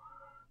fro.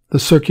 The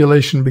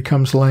circulation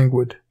becomes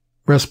languid,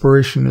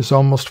 respiration is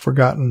almost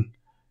forgotten,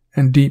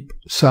 and deep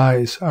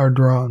sighs are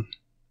drawn.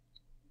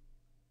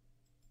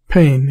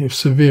 Pain, if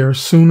severe,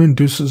 soon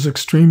induces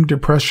extreme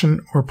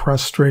depression or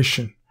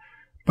prostration,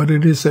 but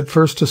it is at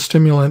first a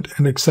stimulant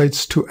and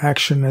excites to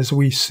action, as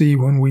we see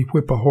when we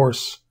whip a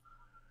horse,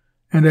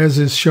 and as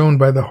is shown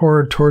by the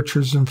horrid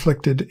tortures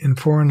inflicted in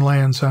foreign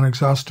lands on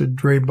exhausted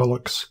dray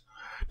bullocks,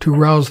 to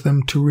rouse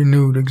them to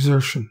renewed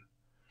exertion.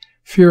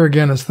 Fear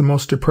again is the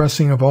most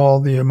depressing of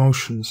all the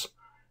emotions,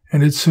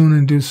 and it soon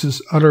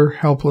induces utter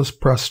helpless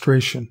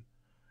prostration,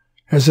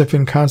 as if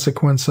in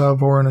consequence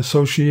of or in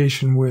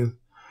association with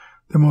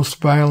the most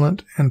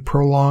violent and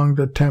prolonged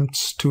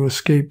attempts to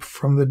escape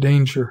from the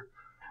danger,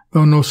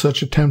 though no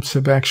such attempts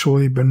have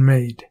actually been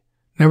made.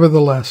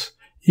 Nevertheless,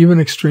 even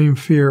extreme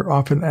fear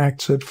often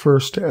acts at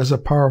first as a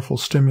powerful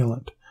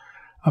stimulant.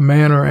 A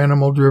man or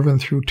animal driven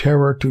through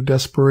terror to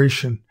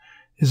desperation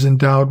is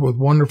endowed with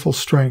wonderful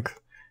strength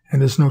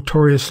and is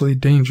notoriously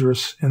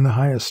dangerous in the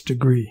highest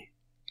degree.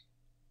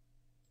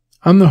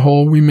 On the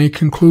whole, we may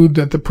conclude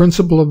that the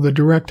principle of the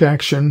direct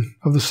action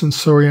of the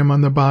sensorium on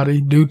the body,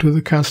 due to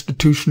the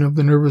constitution of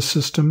the nervous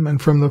system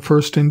and from the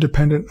first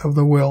independent of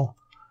the will,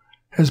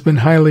 has been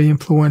highly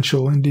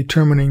influential in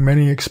determining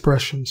many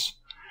expressions.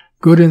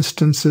 Good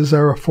instances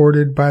are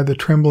afforded by the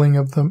trembling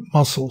of the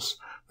muscles,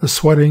 the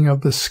sweating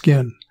of the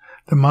skin,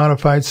 the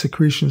modified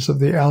secretions of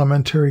the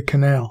alimentary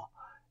canal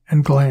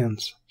and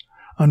glands,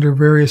 under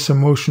various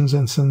emotions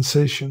and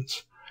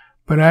sensations.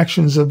 But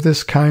actions of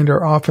this kind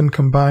are often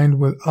combined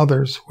with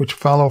others which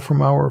follow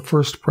from our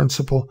first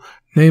principle,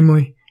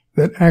 namely,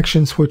 that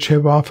actions which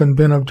have often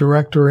been of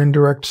direct or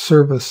indirect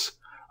service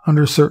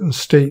under certain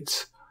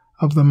states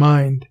of the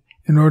mind,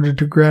 in order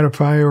to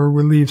gratify or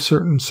relieve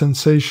certain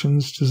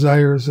sensations,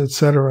 desires,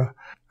 etc.,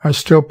 are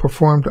still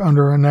performed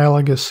under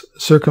analogous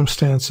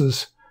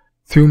circumstances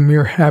through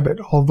mere habit,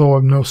 although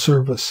of no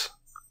service.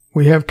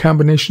 We have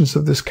combinations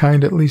of this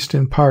kind, at least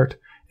in part,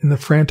 in the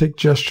frantic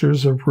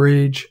gestures of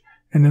rage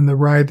and in the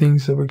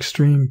writhings of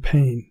extreme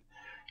pain,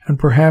 and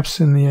perhaps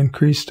in the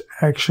increased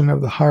action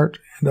of the heart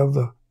and of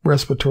the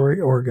respiratory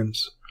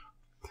organs.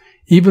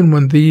 Even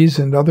when these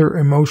and other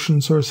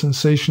emotions or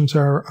sensations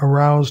are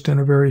aroused in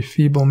a very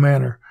feeble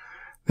manner,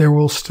 there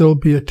will still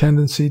be a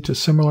tendency to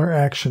similar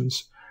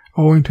actions,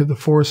 owing to the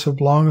force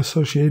of long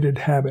associated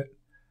habit,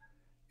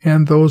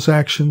 and those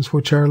actions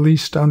which are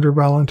least under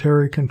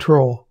voluntary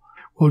control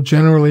will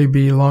generally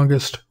be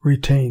longest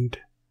retained.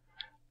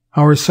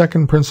 Our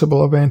second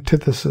principle of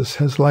antithesis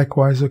has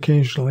likewise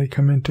occasionally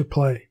come into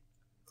play.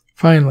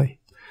 Finally,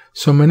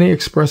 so many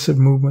expressive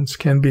movements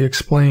can be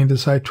explained,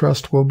 as I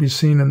trust will be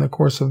seen in the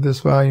course of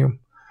this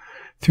volume,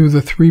 through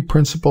the three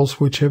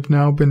principles which have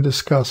now been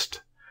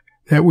discussed,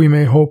 that we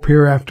may hope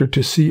hereafter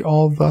to see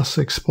all thus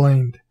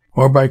explained,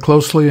 or by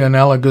closely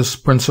analogous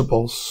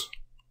principles.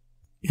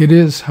 It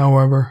is,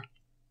 however,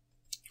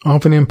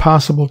 often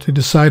impossible to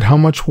decide how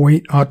much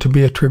weight ought to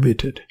be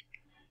attributed,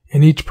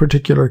 in each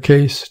particular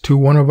case, to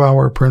one of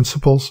our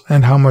principles,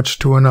 and how much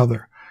to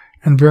another,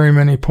 and very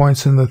many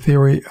points in the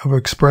theory of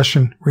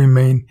expression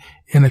remain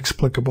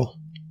inexplicable.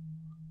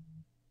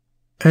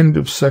 End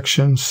of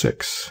section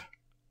 6.